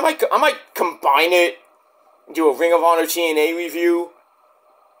I might combine it and do a Ring of Honor TNA review.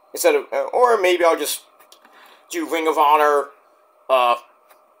 Instead of, or maybe I'll just do Ring of Honor,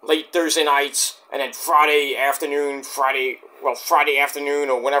 late Thursday nights, and then Friday afternoon,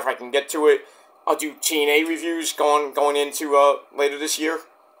 or whenever I can get to it, I'll do TNA reviews going into, later this year.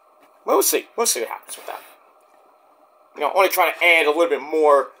 Well, we'll see what happens with that. You know, I want to try to add a little bit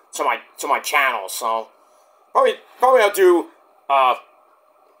more to my channel, so, probably I'll do, Raw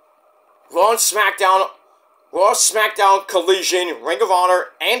and SmackDown, Collision, Ring of Honor,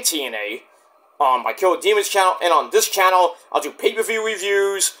 and TNA on my Kill the Demons channel, and on this channel, I'll do pay-per-view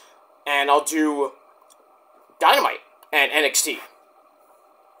reviews, and I'll do Dynamite and NXT.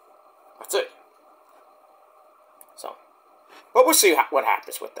 That's it. So, but we'll see what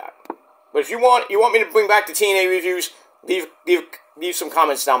happens with that. But if you want me to bring back the TNA reviews, leave some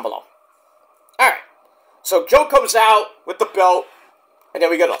comments down below. Alright, so Joe comes out with the belt, and then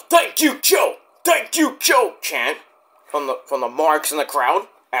we get a "Thank you, Joe! Thank you, Joe!" chant from the marks in the crowd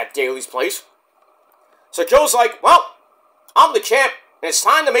at Daly's place. So Joe's like, well, I'm the champ, and it's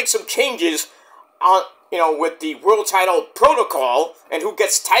time to make some changes on, you know, with the world title protocol and who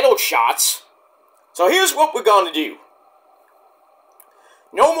gets title shots. So here's what we're going to do.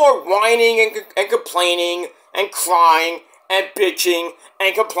 No more whining and complaining and crying and bitching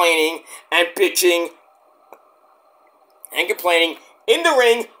and complaining and bitching and complaining in the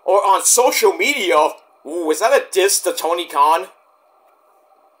ring or on social media. Ooh, is that a diss to Tony Khan?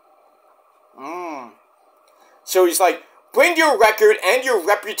 So he's like, bring your record and your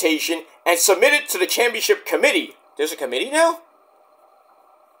reputation and submit it to the championship committee. There's a committee now?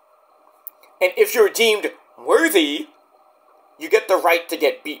 And if you're deemed worthy, you get the right to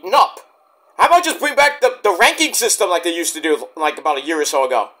get beaten up. How about just bring back the ranking system like they used to do like about a year or so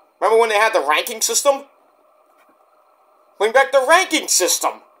ago? Remember when they had the ranking system? Bring back the ranking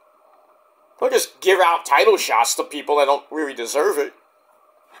system. Don't just give out title shots to people that don't really deserve it.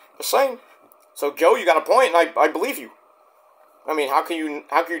 Just saying. So Joe, you got a point, and I believe you. I mean, how can you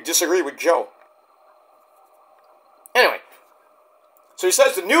disagree with Joe? Anyway, so he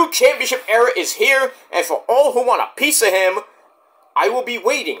says the new championship era is here, and for all who want a piece of him, I will be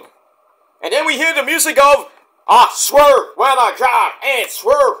waiting. And then we hear the music of swerve when I drive, and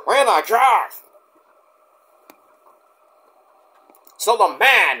swerve when I drive. So the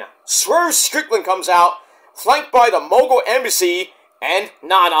man, Swerve Strickland, comes out, flanked by the Mogul Embassy and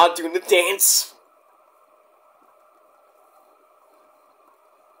Nana doing the dance.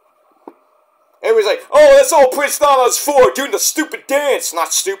 Everybody's like, oh, that's all Prince Nana's for, doing the stupid dance.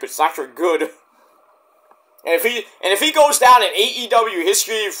 Not stupid, it's actually good. And if he goes down in AEW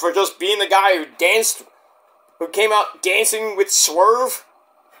history for just being the guy who came out dancing with Swerve,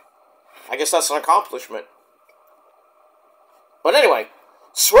 I guess that's an accomplishment. But anyway,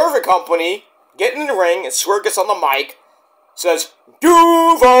 Swerve and company get in the ring, and Swerve gets on the mic, says,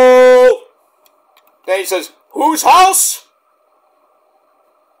 Duval! Then he says, whose house?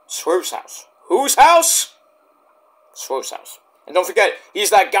 Swerve's house. Whose house? Swerve's house. And don't forget, he's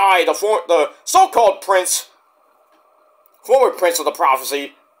that guy, the so-called prince, former prince of the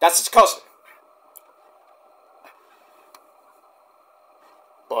prophecy, that's his cousin.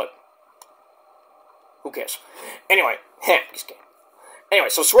 But who cares? Anyway, just kidding. Anyway,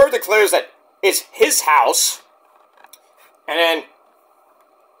 so Swerve declares that it's his house, and then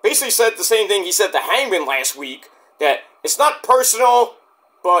basically said the same thing he said to Hangman last week, that it's not personal,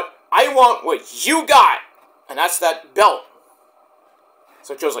 but I want what you got. And that's that belt.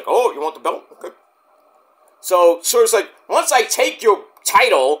 So Joe's like, oh, you want the belt? Okay. So Swerve's like, once I take your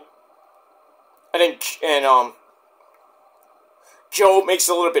title, and Joe makes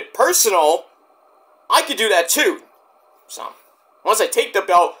it a little bit personal, I could do that too. So, once I take the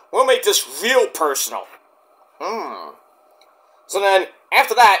belt, we'll make this real personal. So then,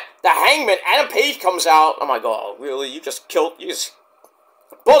 after that, the Hangman, Adam Page, comes out. I'm like, oh, really? You just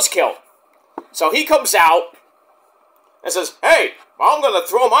buzzkill. So he comes out and says, hey, well, I'm going to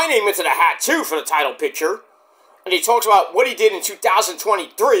throw my name into the hat, too, for the title picture. And he talks about what he did in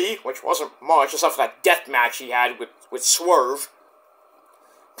 2023, which wasn't much, except for that death match he had with Swerve.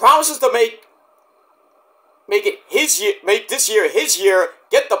 Promises to make it his year, make this year his year,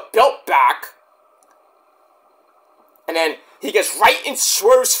 get the belt back. And then he gets right in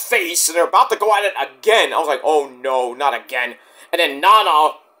Swerve's face, and they're about to go at it again. I was like, oh no, not again. And then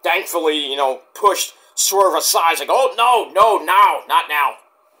Nana, thankfully, pushed Swerve aside. It's like, oh no, now, not now.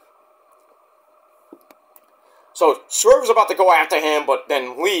 So Swerve's about to go after him, but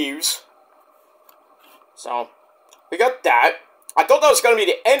then leaves. So we got that. I thought that was going to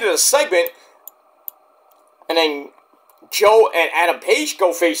be the end of the segment. And then Joe and Adam Page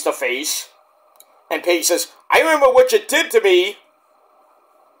go face to face. And Page says, I remember what you did to me.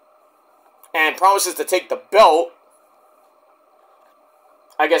 And promises to take the belt.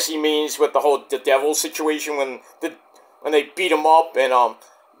 I guess he means with the devil situation when they beat him up and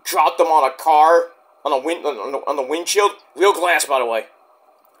dropped him on a car on the windshield. Real glass, by the way.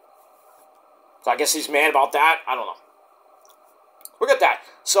 So I guess he's mad about that. I don't know. Look at that.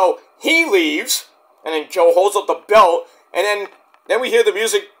 So he leaves, and then Joe holds up the belt, and then we hear the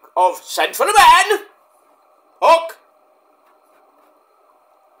music of Send for the Man. Hook.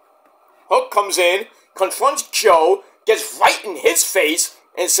 Hook comes in, confronts Joe, gets right in his face,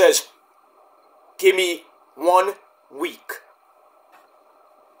 and says, give me 1 week.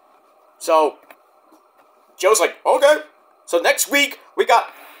 So Joe's like, okay. So next week we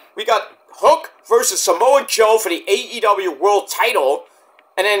got Hook versus Samoa Joe for the AEW World Title,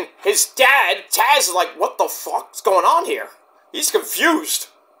 and then his dad Taz is like, what the fuck's going on here? He's confused.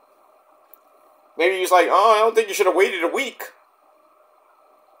 Maybe he's like, oh, I don't think you should have waited a week.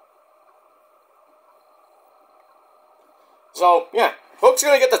 So yeah, Hook's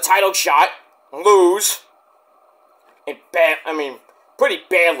gonna get the title shot, lose, and pretty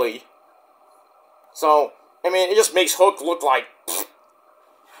badly. So it just makes Hook look like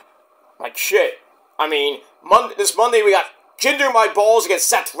shit. This Monday we got Jinder My Balls against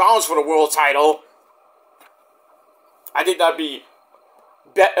Seth Rollins for the world title. I think that'd be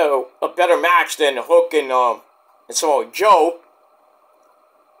a better match than Hook and Samoa Joe.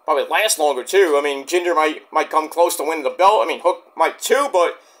 Probably last longer too. Jinder might come close to winning the belt. Hook might too,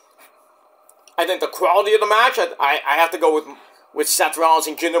 but I think the quality of the match, I have to go with Seth Rollins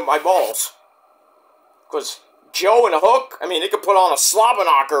and Jinder My Balls. Because Joe and Hook, they could put on a slobber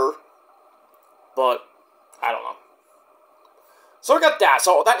knocker, but I don't know. So we got that.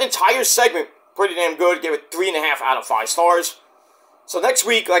 So that entire segment, pretty damn good. Gave it 3.5 out of 5 stars. So next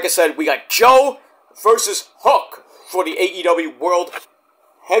week, like I said, we got Joe versus Hook for the AEW World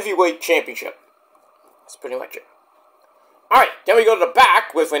Heavyweight Championship. That's pretty much it. Alright, then we go to the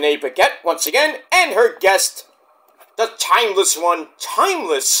back with Renee Paquette once again, and her guest, the timeless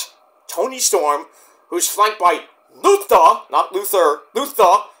Toni Storm, who's flanked by Luther, not Luther,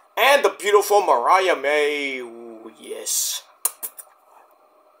 Luther, and the beautiful Mariah May. Ooh, yes.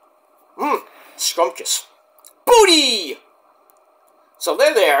 Scrumptious. Booty! So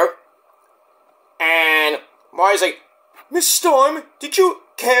they're there, and Mariah's like, Miss Storm, did you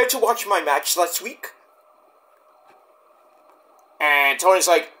care to watch my match last week? And Tony's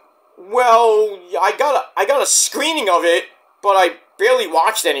like, well, I got a screening of it, but I barely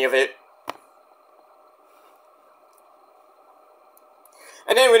watched any of it.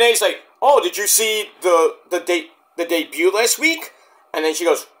 And then Renee's like, oh, did you see the debut last week? And then she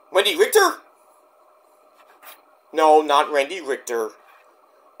goes, Wendy Richter? No, not Wendy Richter.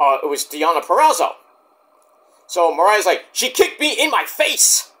 It was Deonna Purrazzo. So Mariah's like, she kicked me in my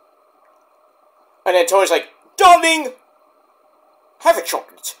face! And then Tony's like, darling, have a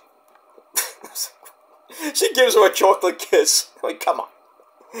chocolate. She gives her a chocolate kiss. Like, come on.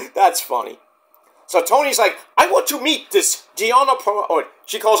 That's funny. So Tony's like, I want to meet this Deonna Purrazzo. Or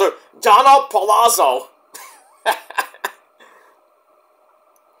she calls her Donna Palazzo.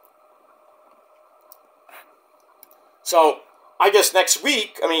 So, I guess next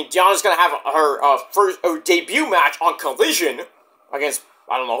week, Deonna's going to have her debut match on Collision against,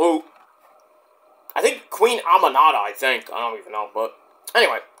 I don't know who. I think Queen Aminata, I don't even know, but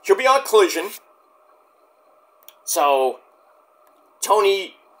Anyway, she'll be on Collision. So,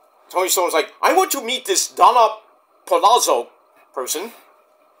 Toni Storm's like, I want to meet this Donna Palazzo person.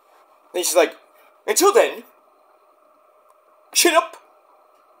 And she's like, until then, chin up,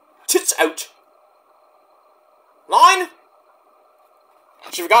 tits out. Line?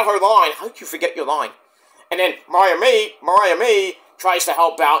 She forgot her line. How did you forget your line? And then Mariah May tries to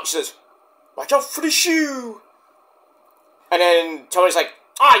help out. She says, watch out for the shoe. And then Tony's like,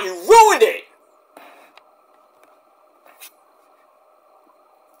 you ruined it.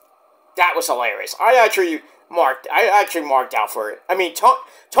 That was hilarious. I actually marked out for it. I mean,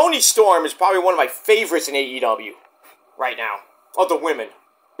 Toni Storm is probably one of my favorites in AEW right now. Of the women.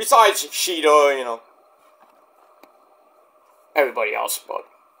 Besides Shida, you know, everybody else, but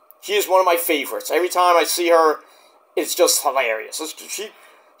she is one of my favorites. Every time I see her, it's just hilarious.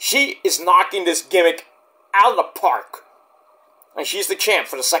 She is knocking this gimmick out of the park. And she's the champ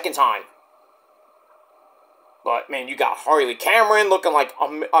for the second time. But, man, you got Harley Cameron looking like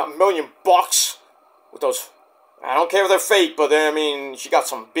 $1 million with those. I don't care if they're fake, but, I mean, she got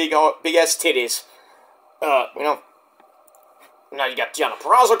some big-ass titties. You know. Now you got Deonna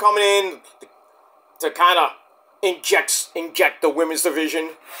Purrazzo coming in to kind of inject the women's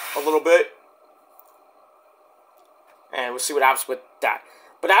division a little bit. And we'll see what happens with that.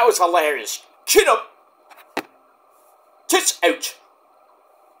 But that was hilarious. Chin up. Tits out.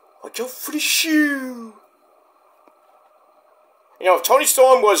 Watch out for the shoe. You know, if Toni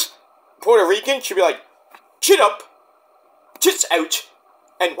Storm was Puerto Rican, she'd be like, chin up, tits out,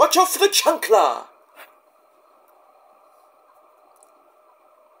 and watch out for the chancla.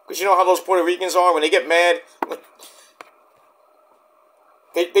 Because you know how those Puerto Ricans are when they get mad?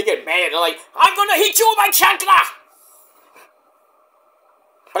 They get mad. They're like, I'm going to hit you with my chancla.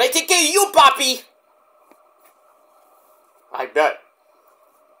 But I take care of you, papi. I bet.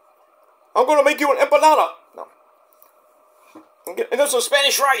 I'm going to make you an empanada. No. And then some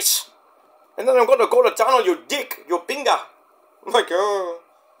Spanish rice. And then I'm going to go to town on your dick, your pinga. I'm like,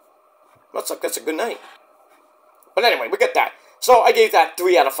 that's a good night. But anyway, we get that. So I gave that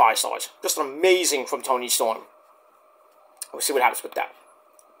 3 out of 5 stars. Just amazing from Toni Storm. We'll see what happens with that.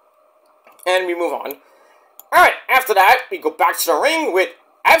 And we move on. Alright, after that, we go back to the ring with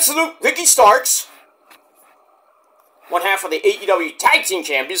Absolute Ricky Starks. One half of the AEW Tag Team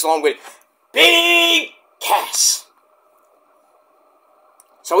Champions, along with Big Cass.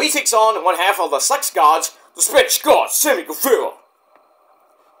 So he takes on one half of the Sex Gods, the Spanish God, Sammy Guevara.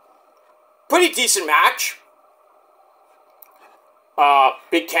 Pretty decent match.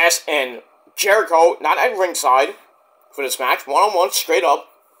 Big Cass and Jericho not at ringside for this match, one-on-one, straight up.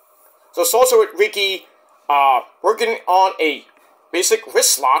 So it's also with Ricky working on a basic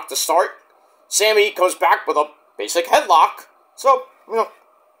wrist lock to start. Sammy comes back with a basic headlock. So, you know,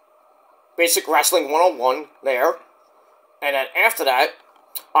 basic wrestling one-on-one there. And then after that,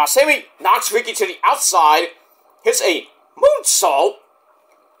 Sammy knocks Ricky to the outside, hits a moonsault,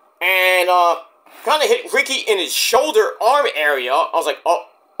 and kind of hit Ricky in his shoulder arm area. I was like,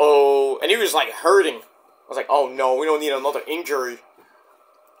 uh-oh. And he was like hurting. I was like, oh no, we don't need another injury.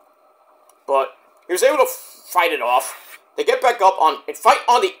 But he was able to fight it off. They get back up and fight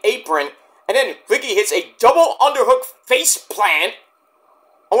on the apron. And then Ricky hits a double underhook face plant.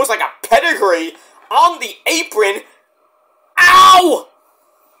 Almost like a pedigree on the apron. Ow!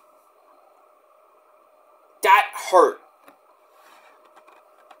 That hurt.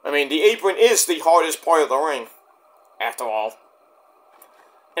 I mean, the apron is the hardest part of the ring, after all.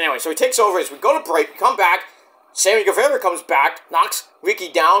 Anyway, so he takes over as we go to break, come back, Sammy Guevara comes back, knocks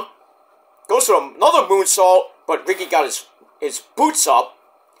Ricky down, goes to another moonsault, but Ricky got his boots up.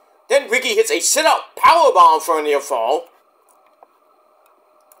 Then Ricky hits a sit-out powerbomb for a near fall.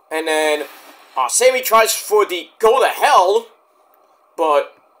 And then Sammy tries for the go to hell,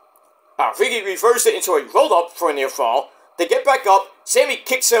 but Ricky reversed it into a roll-up for a near fall. They get back up. Sammy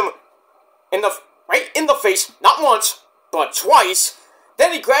kicks him right in the face, not once, but twice.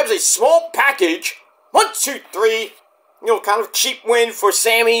 Then he grabs a small package. 1, 2, 3. You know, kind of cheap win for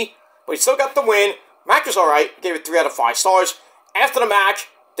Sammy, but he still got the win. Match was alright. Gave it 3 out of 5 stars. After the match,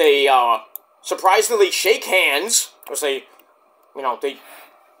 they surprisingly shake hands. Because they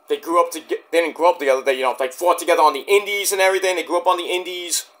grew up together. They didn't grow up together. They fought together on the indies and everything. They grew up on the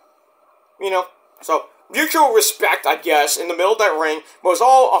indies. You know, so mutual respect, I guess, in the middle of that ring was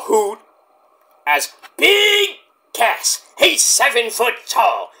all a hoot as Big Cass, he's 7 foot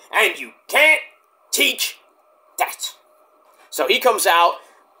tall, and you can't teach that. So he comes out,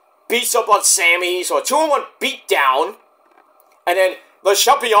 beats up on Sammy, so a 2-on-1 beat down, and then Le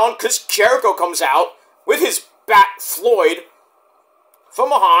Champion, Chris Jericho comes out with his bat Floyd, from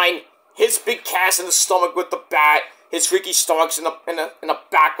behind, hits Big Cass in the stomach with the bat, hits Ricky Starks in the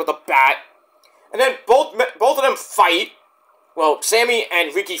back with the bat, and then both of them fight. Well, Sammy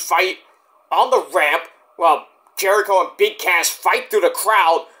and Ricky fight on the ramp, while Jericho and Big Cass fight through the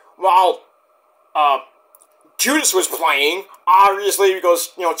crowd, while Judas was playing, obviously,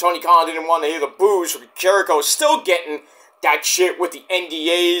 because, Tony Khan didn't want to hear the boos. Jericho was still getting that shit with the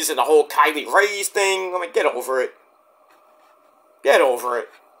NDAs and the whole Kylie Ray's thing. I mean, get over it. Get over it.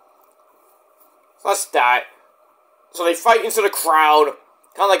 That's that. So they fight into the crowd,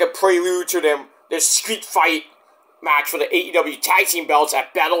 kind of like a prelude to their street fight match for the AEW Tag Team belts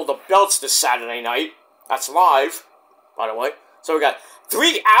at Battle of the Belts this Saturday night. That's live, by the way. So we got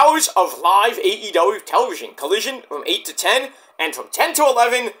 3 hours of live AEW television. Collision from 8 to 10, and from 10 to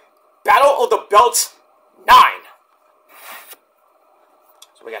 11, Battle of the Belts 9.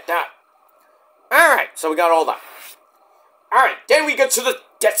 So we got that. Alright, so we got all that. Alright, then we get to the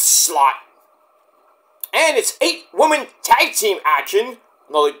death slot. And it's 8-woman tag team action.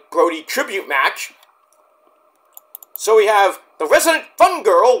 Another Brody tribute match. So we have the resident fun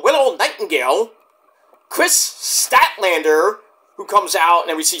girl, Willow Nightingale, Chris Statlander, who comes out, and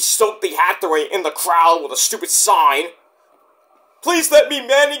then we see Stokely Hathaway in the crowd with a stupid sign. Please let me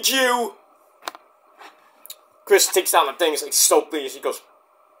manage you. Chris takes down the things like Stokely as he goes,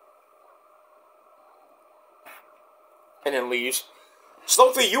 and then leaves.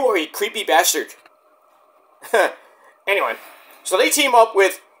 Stokely, you are a creepy bastard. Anyway, so they team up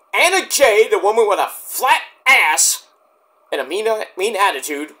with Anna Jay, the woman with a flat ass and a mean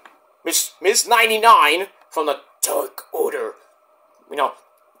attitude, Miss 99 from the Dark Order.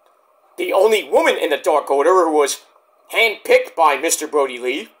 The only woman in the Dark Order who was handpicked by Mr. Brody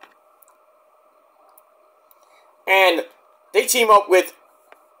Lee. And they team up with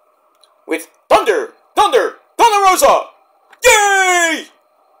Thunder Rosa! Yay!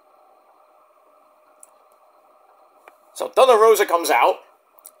 So Thunder Rosa comes out.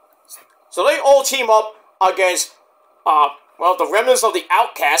 So they all team up against, the remnants of the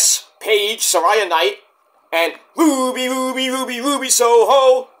Outcasts, Paige, Saraya Knight, and Ruby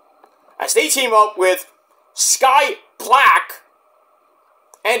Soho, as they team up with Sky Black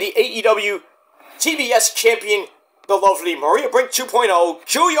and the AEW TBS champion, the lovely Maria Brink 2.0,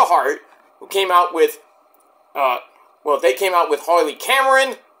 Julia Hart, who came out with, they came out with Harley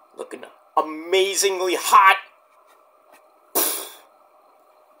Cameron, looking amazingly hot.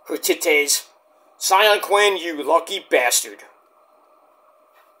 Her titties. Sion Quinn, you lucky bastard.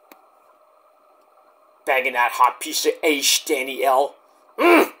 Banging that hot piece of H, Danny L.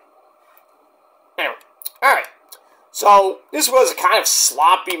 Anyway, alright. So, this was a kind of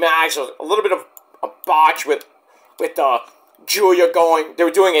sloppy match, a little bit of a botch with Julia going. They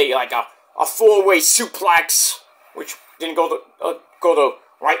were doing a 4-way suplex, which didn't go the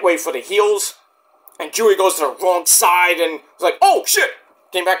right way for the heels. And Julia goes to the wrong side and was like, oh shit!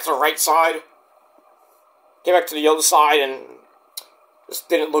 Came back to the right side. Came back to the other side and just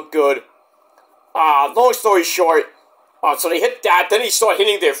didn't look good. Long story short, so they hit that, then they start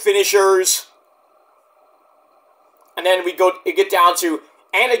hitting their finishers. And then we get down to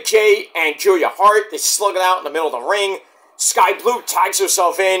Anna Jay and Julia Hart. They slug it out in the middle of the ring. Sky Blue tags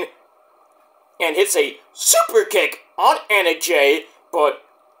herself in and hits a super kick on Anna Jay, but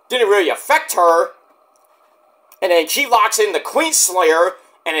didn't really affect her. And then she locks in the Queen Slayer,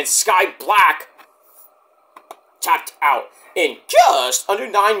 and then Sky Black tapped out in just under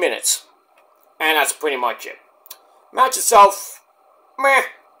 9 minutes. And that's pretty much it. Match itself, meh,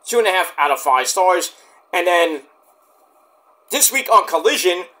 2.5 out of 5 stars. And then this week on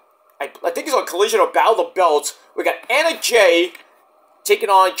Collision, I think it's on Collision or Battle of the Belts, we got Anna Jay taking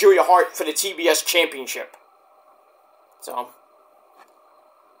on Julia Hart for the TBS Championship. So,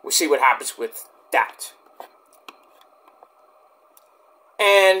 we'll see what happens with that.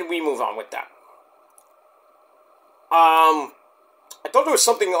 And we move on with that. I thought there was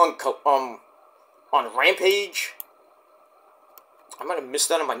something on Rampage. I might have missed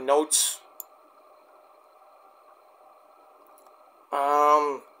that in my notes.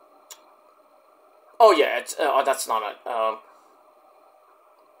 Oh yeah, it's, that's not it.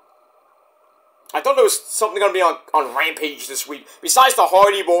 I thought there was something going to be on Rampage this week. Besides the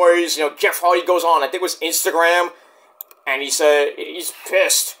Hardy Boys, Jeff Hardy goes on, I think it was Instagram, and he said, he's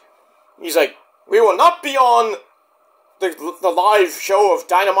pissed. He's like, we will not be on the live show of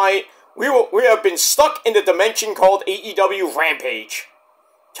Dynamite. We have been stuck in the dimension called AEW Rampage.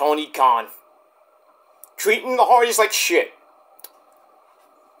 Tony Khan. Treating the Hardys like shit.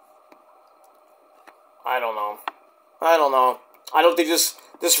 I don't know. I don't think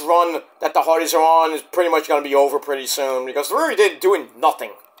this run that the Hardys are on is pretty much going to be over pretty soon, because they're really doing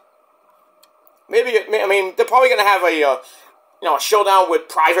nothing. Maybe, I mean, they're probably going to have a showdown with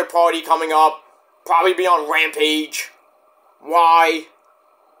Private Party coming up. Probably be on Rampage. Why?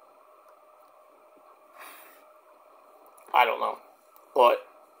 I don't know. But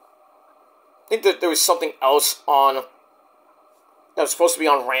I think that there was something else on that was supposed to be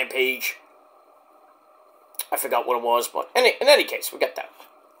on Rampage. I forgot what it was, but in any case, we get that.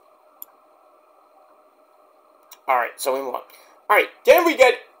 Alright, so we move on. Alright, then we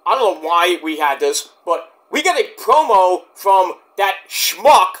get, I don't know why we had this, but we get a promo from that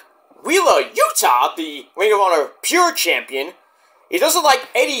schmuck, Wheeler Yuta, the Ring of Honor Pure Champion. He doesn't like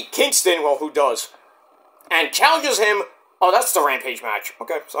Eddie Kingston, well, who does? And challenges him, oh, that's the Rampage match.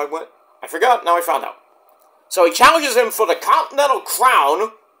 Okay, so I forgot, now I found out. So he challenges him for the Continental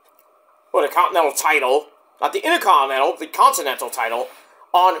Crown, or the Continental title, not the Intercontinental, the Continental title,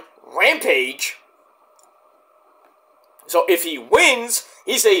 on Rampage. So if he wins,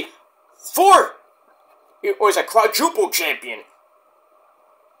 he's a quadruple champion.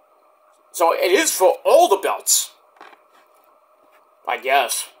 So it is for all the belts. I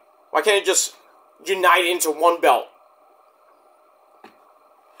guess. Why can't it just unite into one belt?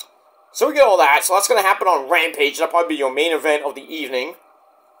 So we get all that. So that's going to happen on Rampage. That'll probably be your main event of the evening.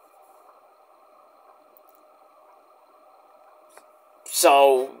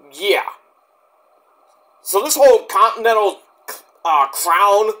 So, yeah. So this whole Continental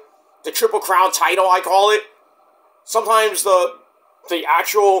Crown, the Triple Crown title, I call it, sometimes the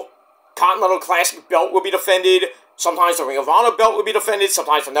actual Continental Classic belt will be defended, sometimes the Ring of Honor belt will be defended,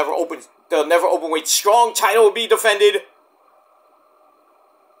 sometimes the Never Openweight Strong title will be defended,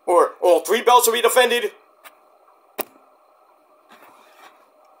 or all three belts will be defended.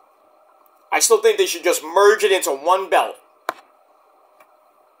 I still think they should just merge it into one belt.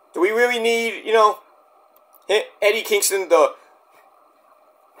 Do we really need, Eddie Kingston, the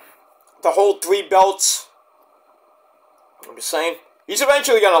whole three belts? I'm just saying. He's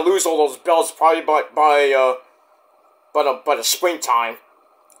eventually going to lose all those belts, probably by the springtime.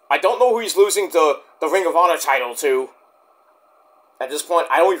 I don't know who he's losing the Ring of Honor title to. At this point,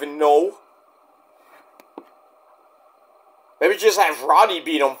 I don't even know. Maybe just have Roddy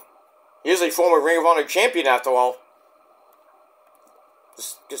beat him. He is a former Ring of Honor champion, after all.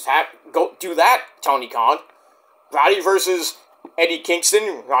 Just go do that, Tony Khan. Roddy versus Eddie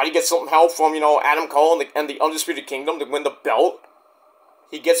Kingston. Roddy gets some help from, Adam Cole and the Undisputed Kingdom to win the belt.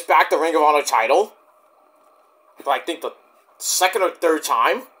 He gets back the Ring of Honor title. But I think the second or third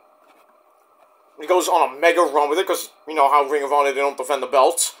time. He goes on a mega run with it, because you know how Ring of Honor, they don't defend the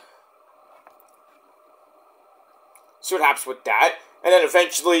belts. See what happens with that. And then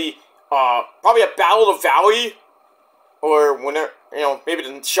eventually, probably a Battle of the Valley, or whenever, maybe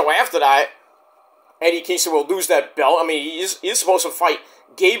the show after that, Eddie Kingston will lose that belt. I mean, he's supposed to fight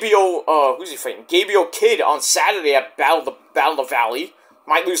Gabriel, who's he fighting? Gabriel Kidd on Saturday at Battle of the Valley.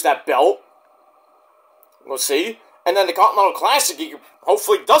 Might lose that belt. We'll see. And then the Continental Classic, he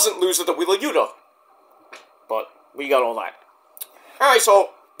hopefully doesn't lose it to Wheeler Yuta. But we got all that. Alright, so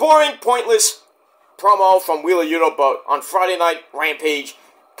boring, pointless promo from Wheeler Yuta, but on Friday Night Rampage,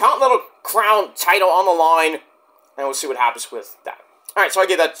 Continental Crown title on the line, and we'll see what happens with that. Alright, so I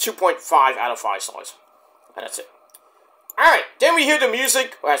gave that 2.5 out of 5 stars. And that's it. Alright, then we hear the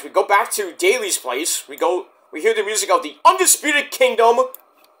music, as we go back to Daily's place, we hear the music of the Undisputed Kingdom.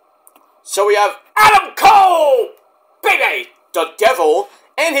 So we have Adam Cole, baby, the Devil,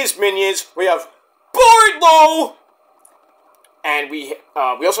 and his minions. We have Wardlow, and we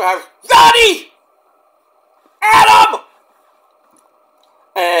also have Roddy, Adam,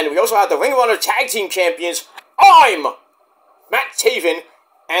 and we also have the Ring of Honor Tag Team Champions. I'm Matt Taven,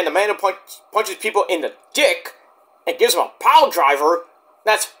 and the man who punches people in the dick and gives them a pile driver.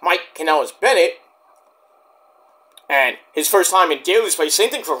 That's Mike Kanellis Bennett. And his first time in Daily's place. Same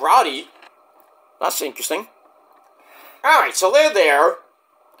thing for Roddy. That's interesting. Alright, so they're there.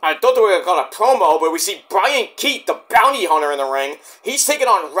 I thought they were going to promo, but we see Brian Keith, the bounty hunter, in the ring. He's taking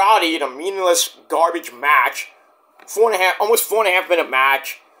on Roddy in a meaningless garbage match. Almost 4.5 minute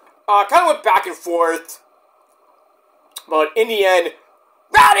match. Kind of went back and forth. But in the end,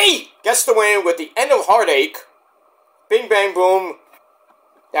 Roddy gets the win with the end of Heartache. Bing, bang, boom.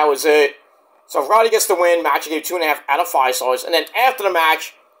 That was it. So Roddy gets the win. Match I gave 2.5 out of 5 stars. And then after the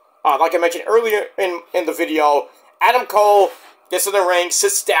match, like I mentioned earlier in the video, Adam Cole gets in the ring,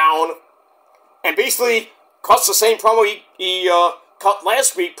 sits down, and basically cuts the same promo he cut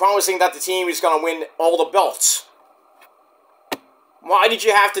last week, promising that the team is going to win all the belts. Why did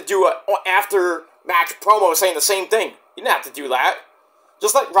you have to do an after-match promo saying the same thing? You didn't have to do that.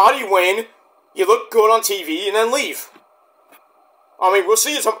 Just let Roddy win, you look good on TV, and then leave. I mean, we'll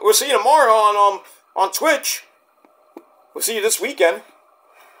see you tomorrow on Twitch. We'll see you this weekend.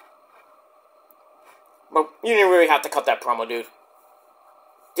 But you didn't really have to cut that promo, dude.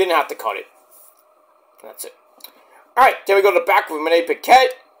 Didn't have to cut it. That's it. Alright, then we go to the back with Renee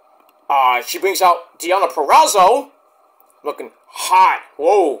Paquette. She brings out Deonna Purrazzo. Looking hot.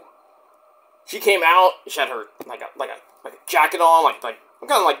 Whoa. She came out. She had her like a jacket on, like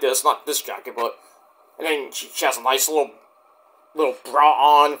kind of like this, not this jacket, but and then she has a nice little bra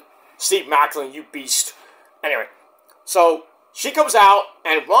on. Steve Macklin, you beast. Anyway, so she comes out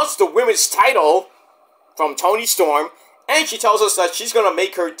and wants the women's title from Toni Storm, and she tells us that she's gonna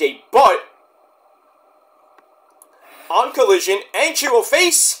make her debut on Collision, and she will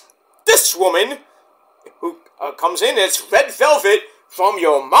face this woman who comes in as Red Velvet from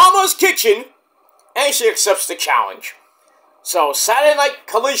your mama's kitchen, and she accepts the challenge. So, Saturday Night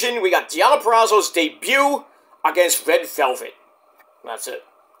Collision, we got Deonna Purrazzo's debut against Red Velvet. That's it.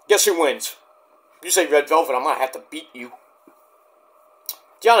 Guess who wins? If you say Red Velvet, I'm going to have to beat you.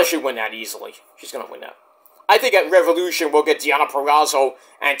 Deonna should win that easily. She's going to win that. I think at Revolution, we'll get Deonna Purrazzo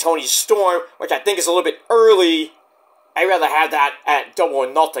and Toni Storm, which I think is a little bit early. I'd rather have that at Double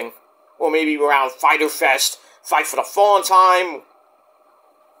or Nothing. Or maybe around Fyter Fest, Fight for the Fallen time.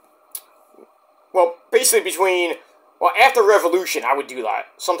 Well, basically between... Well, after Revolution, I would do that.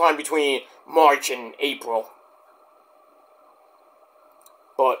 Sometime between March and April.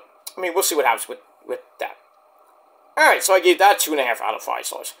 But, I mean, we'll see what happens with that. Alright, so I gave that 2.5 out of 5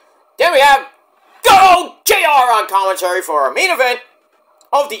 stars. Then we have Go JR on commentary for our main event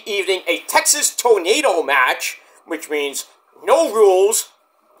of the evening, a Texas Tornado match, which means no rules,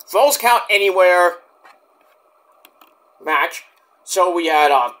 falls count anywhere match. So we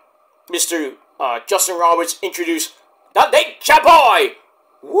had Mr. Justin Roberts introduce the Nature Boy!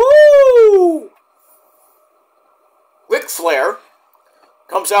 Woo! Ric Flair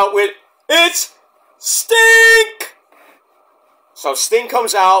comes out with, it's Stink! So Sting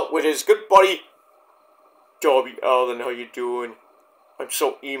comes out with his good buddy, Darby Allin, how you doing? I'm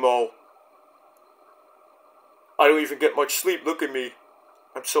so emo. I don't even get much sleep, look at me.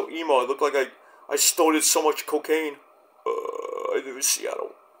 I'm so emo, I look like I started so much cocaine. I live in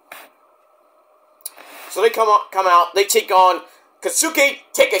Seattle. So they come out, they take on Katsuki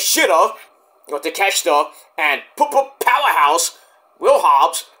Takeshita, or Takeshita, and Powerhouse, Will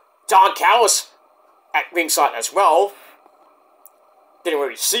Hobbs, Don Callis at ringside as well. Didn't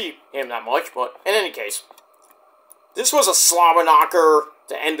really see him that much, but in any case, this was a slobber knocker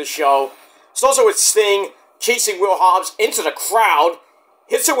to end the show. It's also with Sting chasing Will Hobbs into the crowd,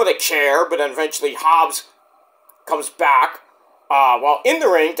 hits him with a chair, but then eventually Hobbs comes back. While in the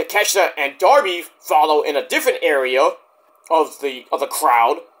ring, Takeshita and Darby follow in a different area of the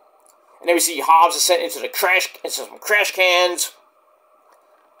crowd. And then we see Hobbs is sent into some trash cans.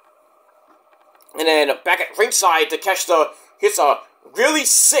 And then back at ringside, Takeshita hits a really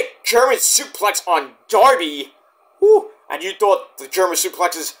sick German suplex on Darby. Woo! And you thought the German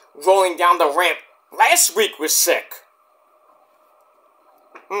suplexes rolling down the ramp last week was sick.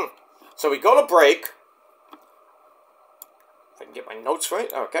 So we go to break. If I can get my notes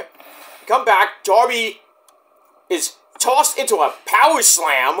right. Okay. Come back. Darby is tossed into a power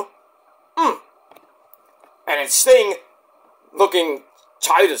slam. And then Sting, looking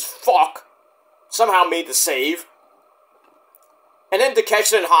tired as fuck, somehow made the save. And then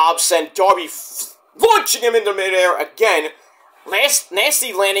Takeshita and Hobbs send Darby launching him into midair again.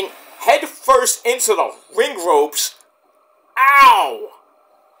 Nasty landing head first into the ring ropes. Ow!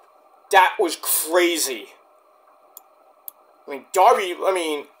 That was crazy. Darby's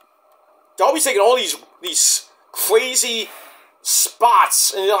taking all these crazy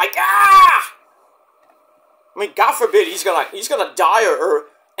spots, and you're like, ah! I mean, God forbid he's gonna die or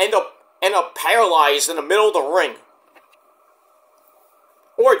end up paralyzed in the middle of the ring.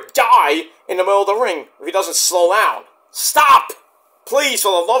 Or die in the middle of the ring if he doesn't slow down. Stop! Please,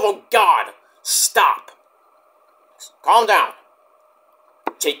 for the love of God, stop. Calm down.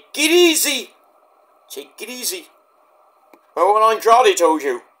 Take it easy. Take it easy. Remember what Andrade told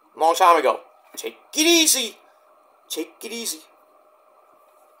you a long time ago. Take it easy. Take it easy.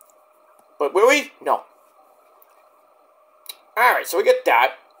 But will we? No. Alright, so we get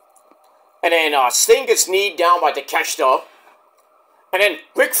that. And then Sting gets kneed down by Takeshita. And then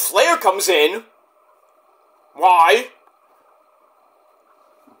Ric Flair comes in. Why?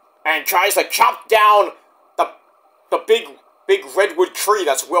 And tries to chop down the big redwood tree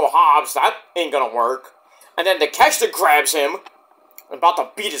that's Will Hobbs. That ain't gonna work. And then Takeshita grabs him, about to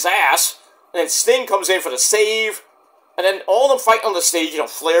beat his ass. And then Sting comes in for the save. And And then all of them fight on the stage. You know,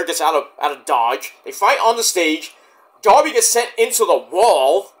 Flair gets out of dodge. They fight on the stage. Darby gets sent into the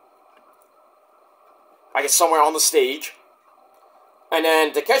wall. I guess somewhere on the stage. And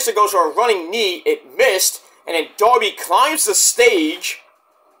then Takeshita goes for a running knee. It missed. And then Darby climbs the stage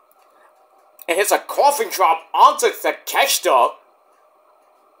and hits a coffin drop onto Takeshita,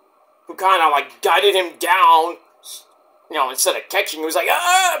 who kind of like guided him down. You know, instead of catching, he was like,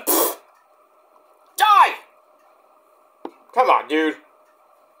 die! Come on, dude.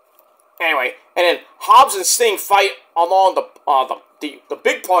 Anyway, and then Hobbs and Sting fight along the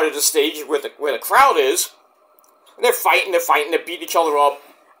big part of the stage where the crowd is. And they're fighting, they beat each other up.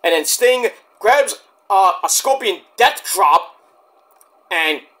 And then Sting grabs a Scorpion Death Drop,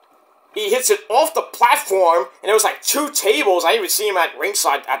 and he hits it off the platform, and there was like 2 tables. I didn't even see him at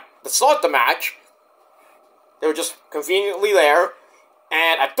ringside at the start of the match. They were just conveniently there.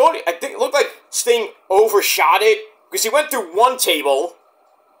 And I think it looked like Sting overshot it, because he went through one table,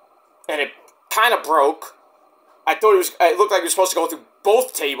 and it kind of broke. It looked like he was supposed to go through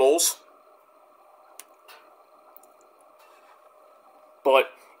both tables.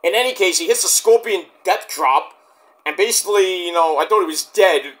 But in any case, he hits the Scorpion Death Drop, and basically, you know, I thought he was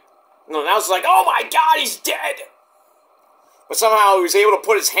dead. You know, and I was like, oh my god, he's dead! But somehow he was able to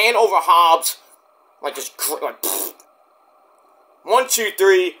put his hand over Hobbs, like just, like, pfft. 1, 2,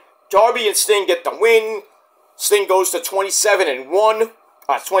 3, Darby and Sting get the win. Sting goes to 27-1,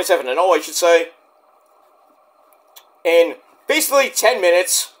 27-0, I should say. In basically 10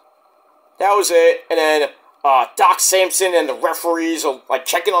 minutes, that was it. And then Doc Samson and the referees are like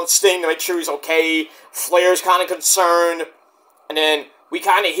checking on Sting to make sure he's okay. Flair's kind of concerned. And then we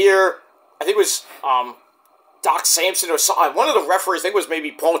kind of hear, I think it was Doc Samson or one of the referees, I think it was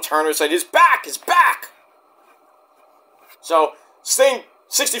maybe Paul Turner, said, his back! So, Sting,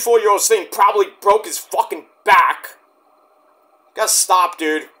 64-year-old Sting, probably broke his fucking back. Gotta stop,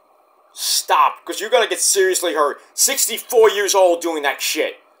 dude. Stop, because you're gonna get seriously hurt. 64 years old doing that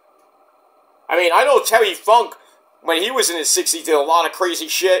shit. I mean, I know Terry Funk, when he was in his 60s, did a lot of crazy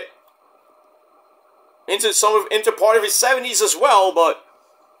shit. Into part of his 70s as well, but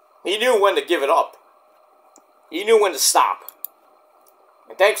he knew when to give it up. He knew when to stop.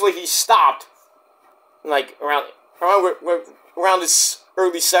 And thankfully he stopped, like, around his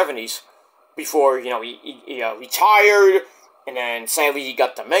early 70s, before, you know, he retired, and then sadly he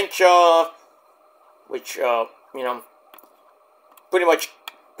got dementia, which, you know, pretty much,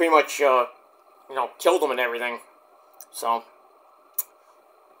 you know, killed him and everything. So,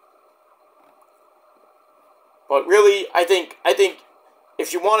 but really, I think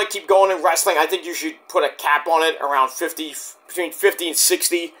if you want to keep going in wrestling, I think you should put a cap on it around 50, between 50 and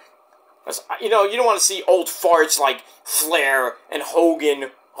 60. You know, you don't want to see old farts like Flair and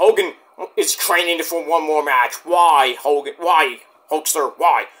Hogan. Hogan is training for one more match. Why, Hogan? Why, Hulkster?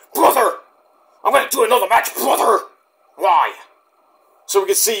 Why? Brother! I'm going to do another match, brother! Why? So we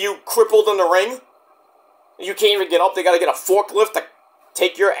can see you crippled in the ring? You can't even get up. They got to get a forklift to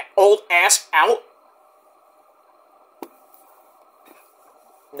take your old ass out?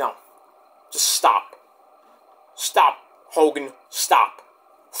 No. Just stop. Stop, Hogan. Stop.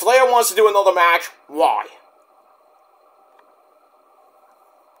 Flair wants to do another match. Why?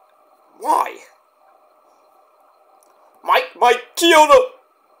 Why? Mike Chioda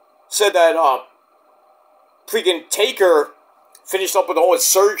said that, freaking Taker finished up with all his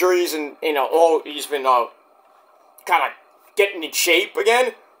surgeries and, you know, he's been, kind of getting in shape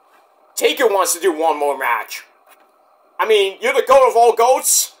again. Taker wants to do one more match. I mean, you're the goat of all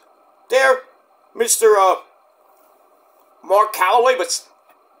goats there, Mr. Mark Calloway, but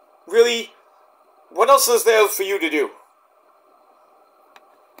really, what else is there for you to do?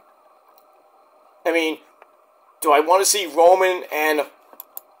 I mean, do I want to see Roman and...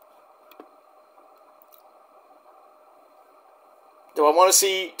 Do I want to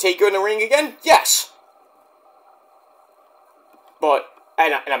see Taker in the ring again? Yes. But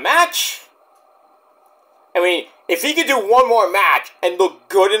in a match... I mean, if he could do one more match and look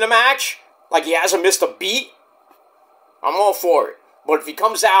good in a match, like he hasn't missed a beat, I'm all for it. But if he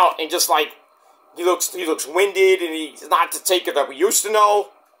comes out and just like, he looks winded and he's not the Taker that we used to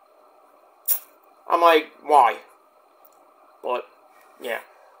know, I'm like, why? But, yeah.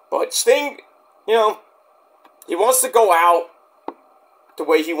 But Sting, you know, he wants to go out the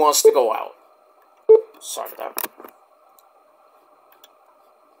way he wants to go out. Sorry for that.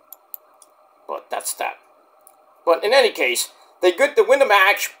 But that's that. But in any case, they win the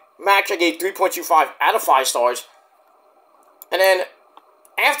match. Match I gave 3.25 out of 5 stars. And then,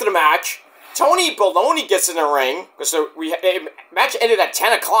 after the match, Tony Baloney gets in the ring, because the match ended at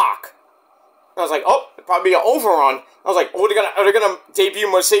 10 o'clock. I was like, oh, it'll probably be an overrun. I was like, oh, are they gonna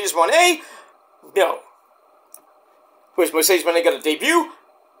debut Mercedes Moné? No. Was Mercedes Moné gonna debut?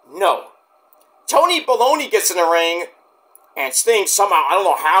 No. Tony Baloney gets in the ring, and Sting somehow, I don't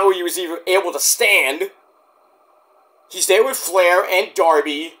know how he was even able to stand. He's there with Flair and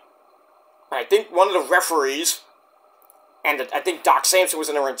Darby, and I think one of the referees, and I think Doc Samson was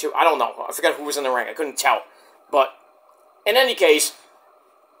in the ring too. I don't know. I forgot who was in the ring. I couldn't tell. But, in any case,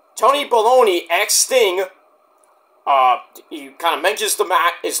 Tony Baloney asks Sting, he kind of mentions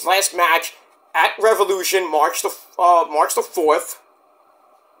his last match at Revolution, March the 4th,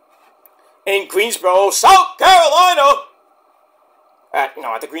 in Greensboro, South Carolina, at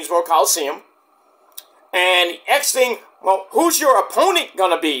the Greensboro Coliseum. And he asks Sting, well, who's your opponent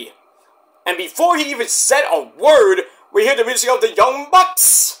gonna be? And before he even said a word, we hear the music of the Young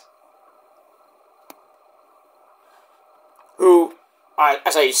Bucks, who,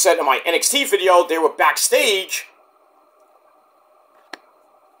 as I said in my NXT video, they were backstage,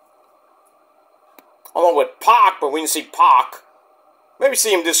 along with Pac, but we didn't see Pac. Maybe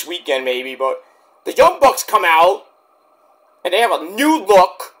see him this weekend, maybe, but the Young Bucks come out, and they have a new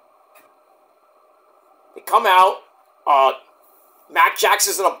look. They come out, Matt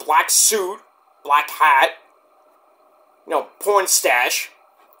Jackson's in a black suit, black hat, porn stash.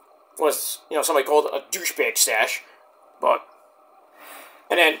 Was, somebody called it a douchebag stash, but,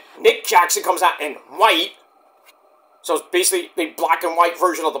 and then Nick Jackson comes out in white, so it's basically the black and white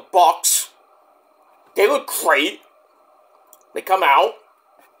version of the Bucks. They look great. They come out.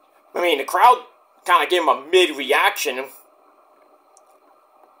 I mean, the crowd kind of gave them a mid-reaction.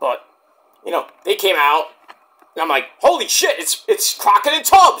 But, they came out. And I'm like, holy shit, it's Crockett and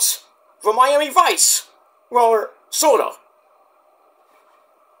Tubbs from Miami Vice. Well, or sorta.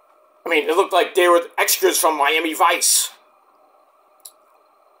 I mean, it looked like they were extras from Miami Vice.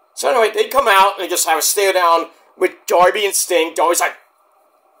 So anyway, they come out and they just have a stare down with Darby and Sting. Darby's like,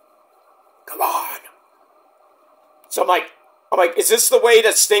 come on. So I'm like, is this the way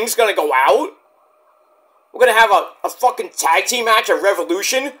that Sting's gonna go out? We're gonna have a fucking tag team match at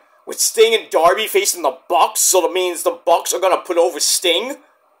Revolution with Sting and Darby facing the Bucks, so that means the Bucks are gonna put over Sting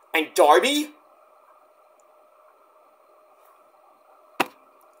and Darby?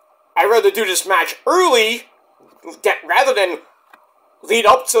 I'd rather do this match early rather than lead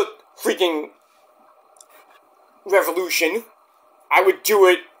up to freaking Revolution. I would do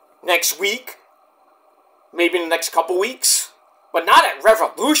it next week. Maybe in the next couple weeks. But not at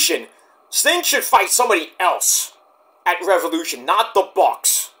Revolution. Sting should fight somebody else at Revolution, not the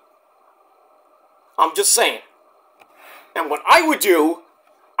Bucks. I'm just saying. And what I would do,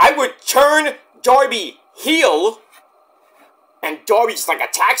 I would turn Darby heel, and Darby's like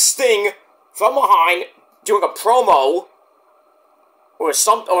attack Sting from behind, doing a promo, or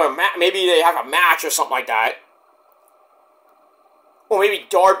maybe they have a match or something like that. Or maybe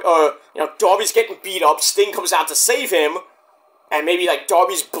Darby's getting beat up, Sting comes out to save him, and maybe like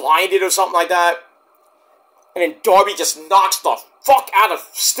Darby's blinded or something like that. And then Darby just knocks the fuck out of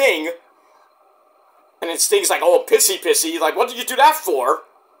Sting. And then Sting's like, oh, pissy. Like, what did you do that for?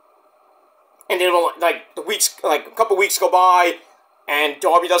 And then like a couple weeks go by, and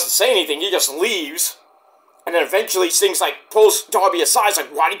Darby doesn't say anything, he just leaves. And then eventually Sting's like, pulls Darby aside, he's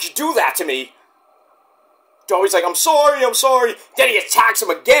like, why did you do that to me? Darby's like, I'm sorry. Then he attacks him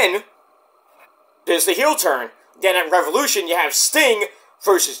again. There's the heel turn. Then at Revolution, you have Sting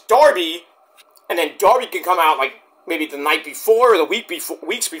versus Darby. And then Darby can come out like maybe the night before or the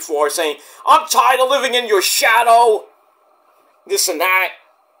weeks before saying, I'm tired of living in your shadow. This and that.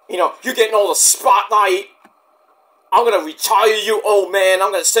 You're getting all the spotlight. I'm going to retire you, old man.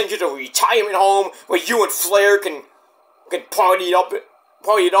 I'm going to send you to a retirement home where you and Flair can party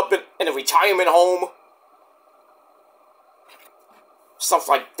it up in a retirement home. Stuff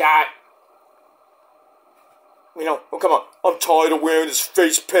like that. Oh, come on. I'm tired of wearing this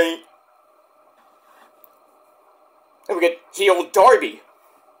face paint. And we get heel Darby.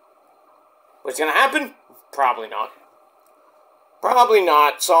 What's going to happen? Probably not.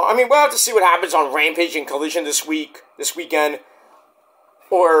 So, I mean, we'll have to see what happens on Rampage and Collision this weekend.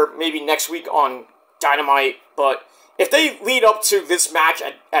 Or maybe next week on Dynamite. But if they lead up to this match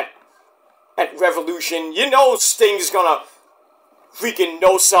at Revolution, Sting's gonna freaking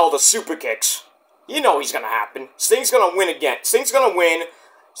no-sell the super kicks. He's gonna happen. Sting's gonna win again. Sting's gonna win.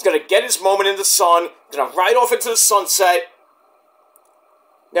 He's gonna get his moment in the sun. Gonna ride off into the sunset.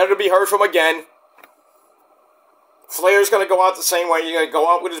 Never to be heard from again. Flair's gonna go out the same way. He's gonna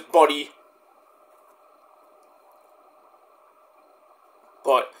go out with his buddy.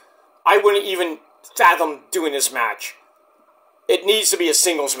 But I wouldn't even fathom doing this match. It needs to be a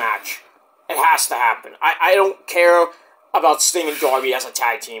singles match. It has to happen. I don't care about Sting and Darby as a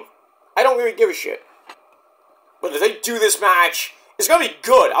tag team. I don't really give a shit. But if they do this match, it's gonna be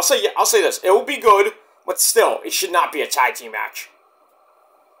good. I'll say this. It will be good, but still, it should not be a tag team match.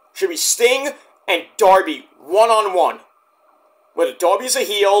 It should be Sting and Darby one-on-one. Whether Darby's a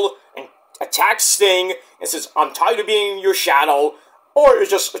heel and attacks Sting and says, I'm tired of being your shadow, or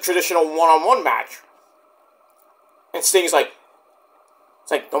it's just a traditional one-on-one match. And Sting's like,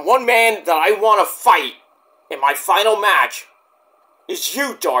 it's like, the one man that I want to fight in my final match is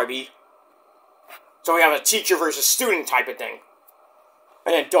you, Darby. So we have a teacher versus student type of thing.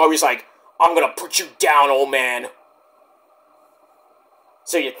 And then Darby's like, I'm gonna put you down, old man.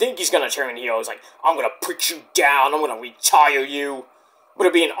 So you think he's gonna turn heel. He's like, I'm gonna put you down, I'm gonna retire you. But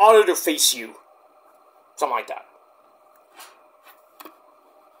it'll be an honor to face you. Something like that.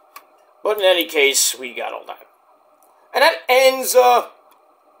 But in any case, we got all that. And that ends,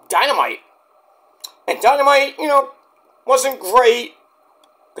 Dynamite. And Dynamite, you know, wasn't great.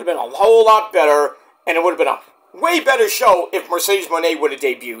 Could have been a whole lot better. And it would have been a way better show if Mercedes Moné would have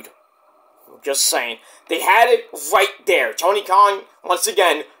debuted. Just saying. They had it right there. Tony Khan, once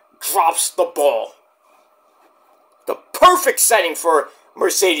again, drops the ball. The perfect setting for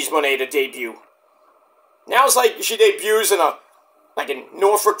Mercedes Moné to debut. Now it's like she debuts in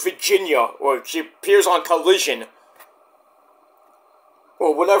Norfolk, Virginia, or she appears on Collision.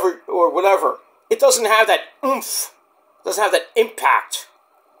 Or whatever. It doesn't have that oomph. It doesn't have that impact.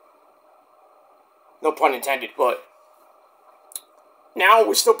 No pun intended, but now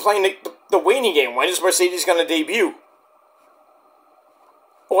we're still playing the waiting game. When is Mercedes going to debut?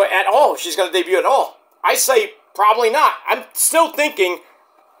 Or at all, she's going to debut at all. I say probably not. I'm still thinking,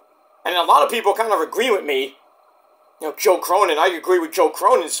 and a lot of people kind of agree with me, you know, Joe Cronin, I agree with Joe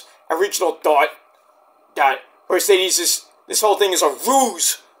Cronin's original thought that Mercedes this whole thing is a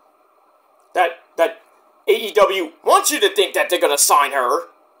ruse. That AEW wants you to think that they're going to sign her.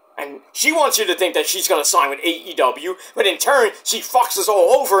 And she wants you to think that she's going to sign with AEW, but in turn, she fucks us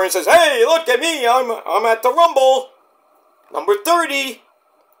all over and says, hey, look at me, I'm at the Rumble. Number 30.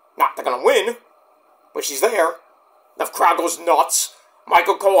 Not they're going to win, but she's there. The crowd goes nuts.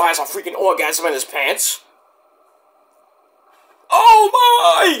 Michael Cole has a freaking orgasm in his pants. Oh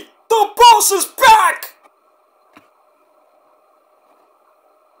my! The boss is back!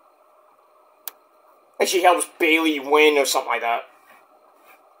 And she helps Bayley win or something like that.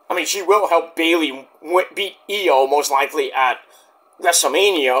 I mean, she will help Bayley beat Io, most likely, at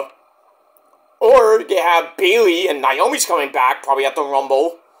WrestleMania. Or they have Bayley and Naomi's coming back, probably at the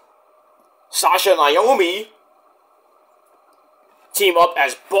Rumble. Sasha and Naomi team up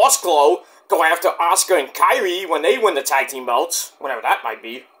as Boss Glow, go after Asuka and Kairi when they win the tag team belts, whatever that might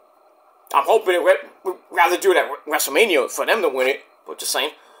be. I'm hoping we'd rather do it at WrestleMania for them to win it, but just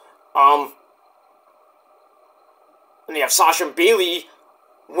saying. And they have Sasha and Bayley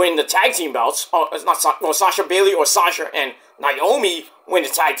win the tag team belts. Oh, it's not Sasha Bayley or Sasha and Naomi win the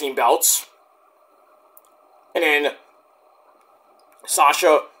tag team belts. And then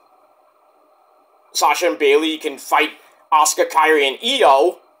Sasha and Bayley can fight Asuka, Kairi, and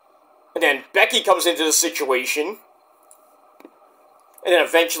Io. And then Becky comes into the situation. And then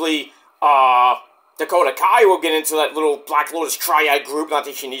eventually Dakota Kai will get into that little Black Lotus triad group. Not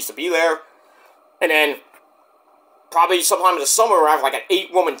that she needs to be there. And then probably sometime in the summer, we'll have like an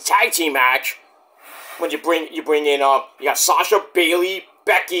 8-woman tag team match. When you bring in, you got Sasha, Bayley,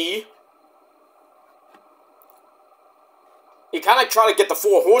 Becky. You kind of try to get the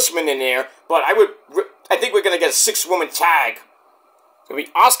 4 horsemen in there, but I think we're going to get a 6-woman tag. It'll be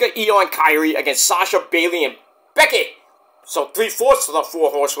Asuka, Io, and Kairi against Sasha, Bayley, and Becky. So 3/4 of the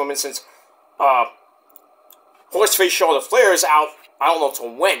 4 horsewomen, since Horseface Charlotte Flair is out, I don't know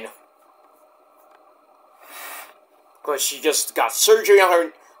till when. Because she just got surgery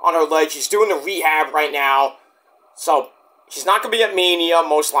on her leg. She's doing the rehab right now. So, she's not going to be at Mania,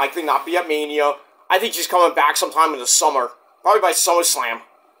 most likely not be at Mania. I think she's coming back sometime in the summer. Probably by SummerSlam.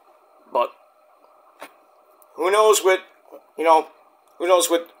 But, who knows with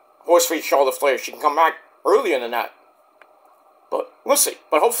Horseface Charlotte Flair. She can come back earlier than that. But, we'll see.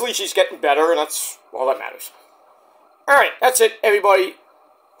 But hopefully she's getting better, and that's all that matters. Alright, that's it, everybody,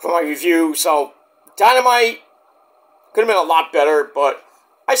 for my review. So, Dynamite could have been a lot better, but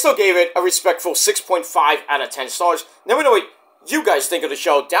I still gave it a respectful 6.5 out of 10 stars. Let me know what you guys think of the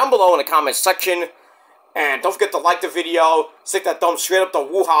show down below in the comments section. And don't forget to like the video, stick that thumb straight up the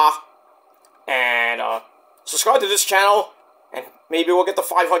woo-ha, and subscribe to this channel, and maybe we'll get the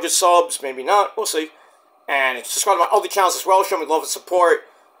 500 subs, maybe not, we'll see. And subscribe to my other channels as well, show me love and support.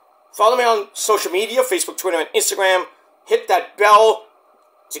 Follow me on social media, Facebook, Twitter, and Instagram. Hit that bell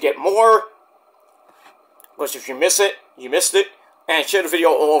to get more Because if you miss it, you missed it. And share the video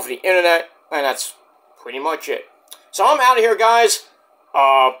all over the internet. And that's pretty much it. So I'm out of here, guys.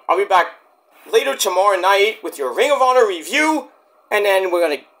 I'll be back later tomorrow night with your Ring of Honor review. And then we're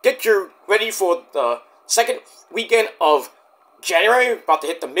going to get you ready for the second weekend of January. About to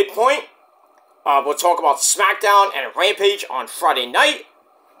hit the midpoint. We'll talk about SmackDown and Rampage on Friday night.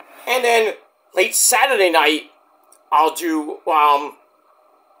 And then late Saturday night, I'll do,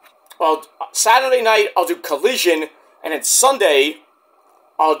 Saturday night, I'll do Collision. And then Sunday,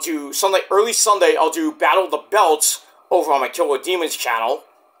 early Sunday, I'll do Battle of the Belts over on my Killer Demons channel.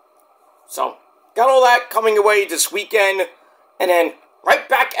 So, got all that coming away this weekend. And then, right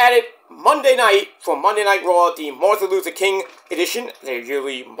back at it Monday night for Monday Night Raw, the Martin Luther King edition, the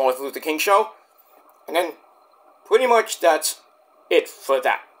yearly Martin Luther King show. And then, pretty much that's it for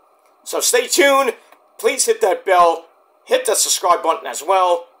that. So, stay tuned. Please hit that bell. Hit the subscribe button as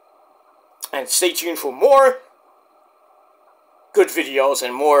well. And stay tuned for more good videos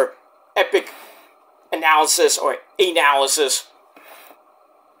and more epic analysis or analysis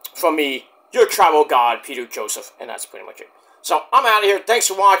from me, your tribal god, Peter Joseph. And that's pretty much it. So, I'm out of here. Thanks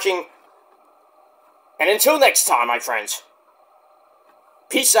for watching. And until next time, my friends,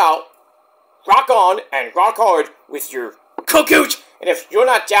 peace out, rock on, and rock hard with your cuckoos. And if you're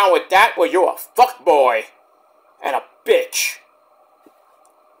not down with that, well, you're a fuckboy and a bitch.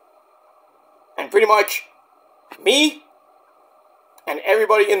 And pretty much, me and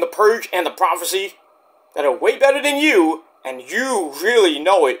everybody in the Purge and the Prophecy that are way better than you, and you really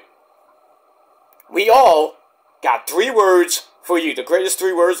know it, we all got 3 words for you. The greatest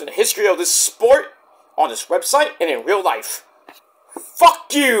 3 words in the history of this sport, on this website, and in real life.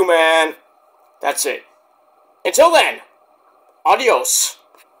 Fuck you, man. That's it. Until then, adios.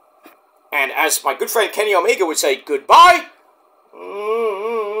 And as my good friend Kenny Omega would say, goodbye.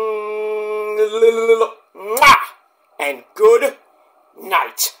 And good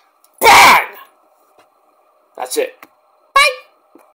night. Bang! That's it.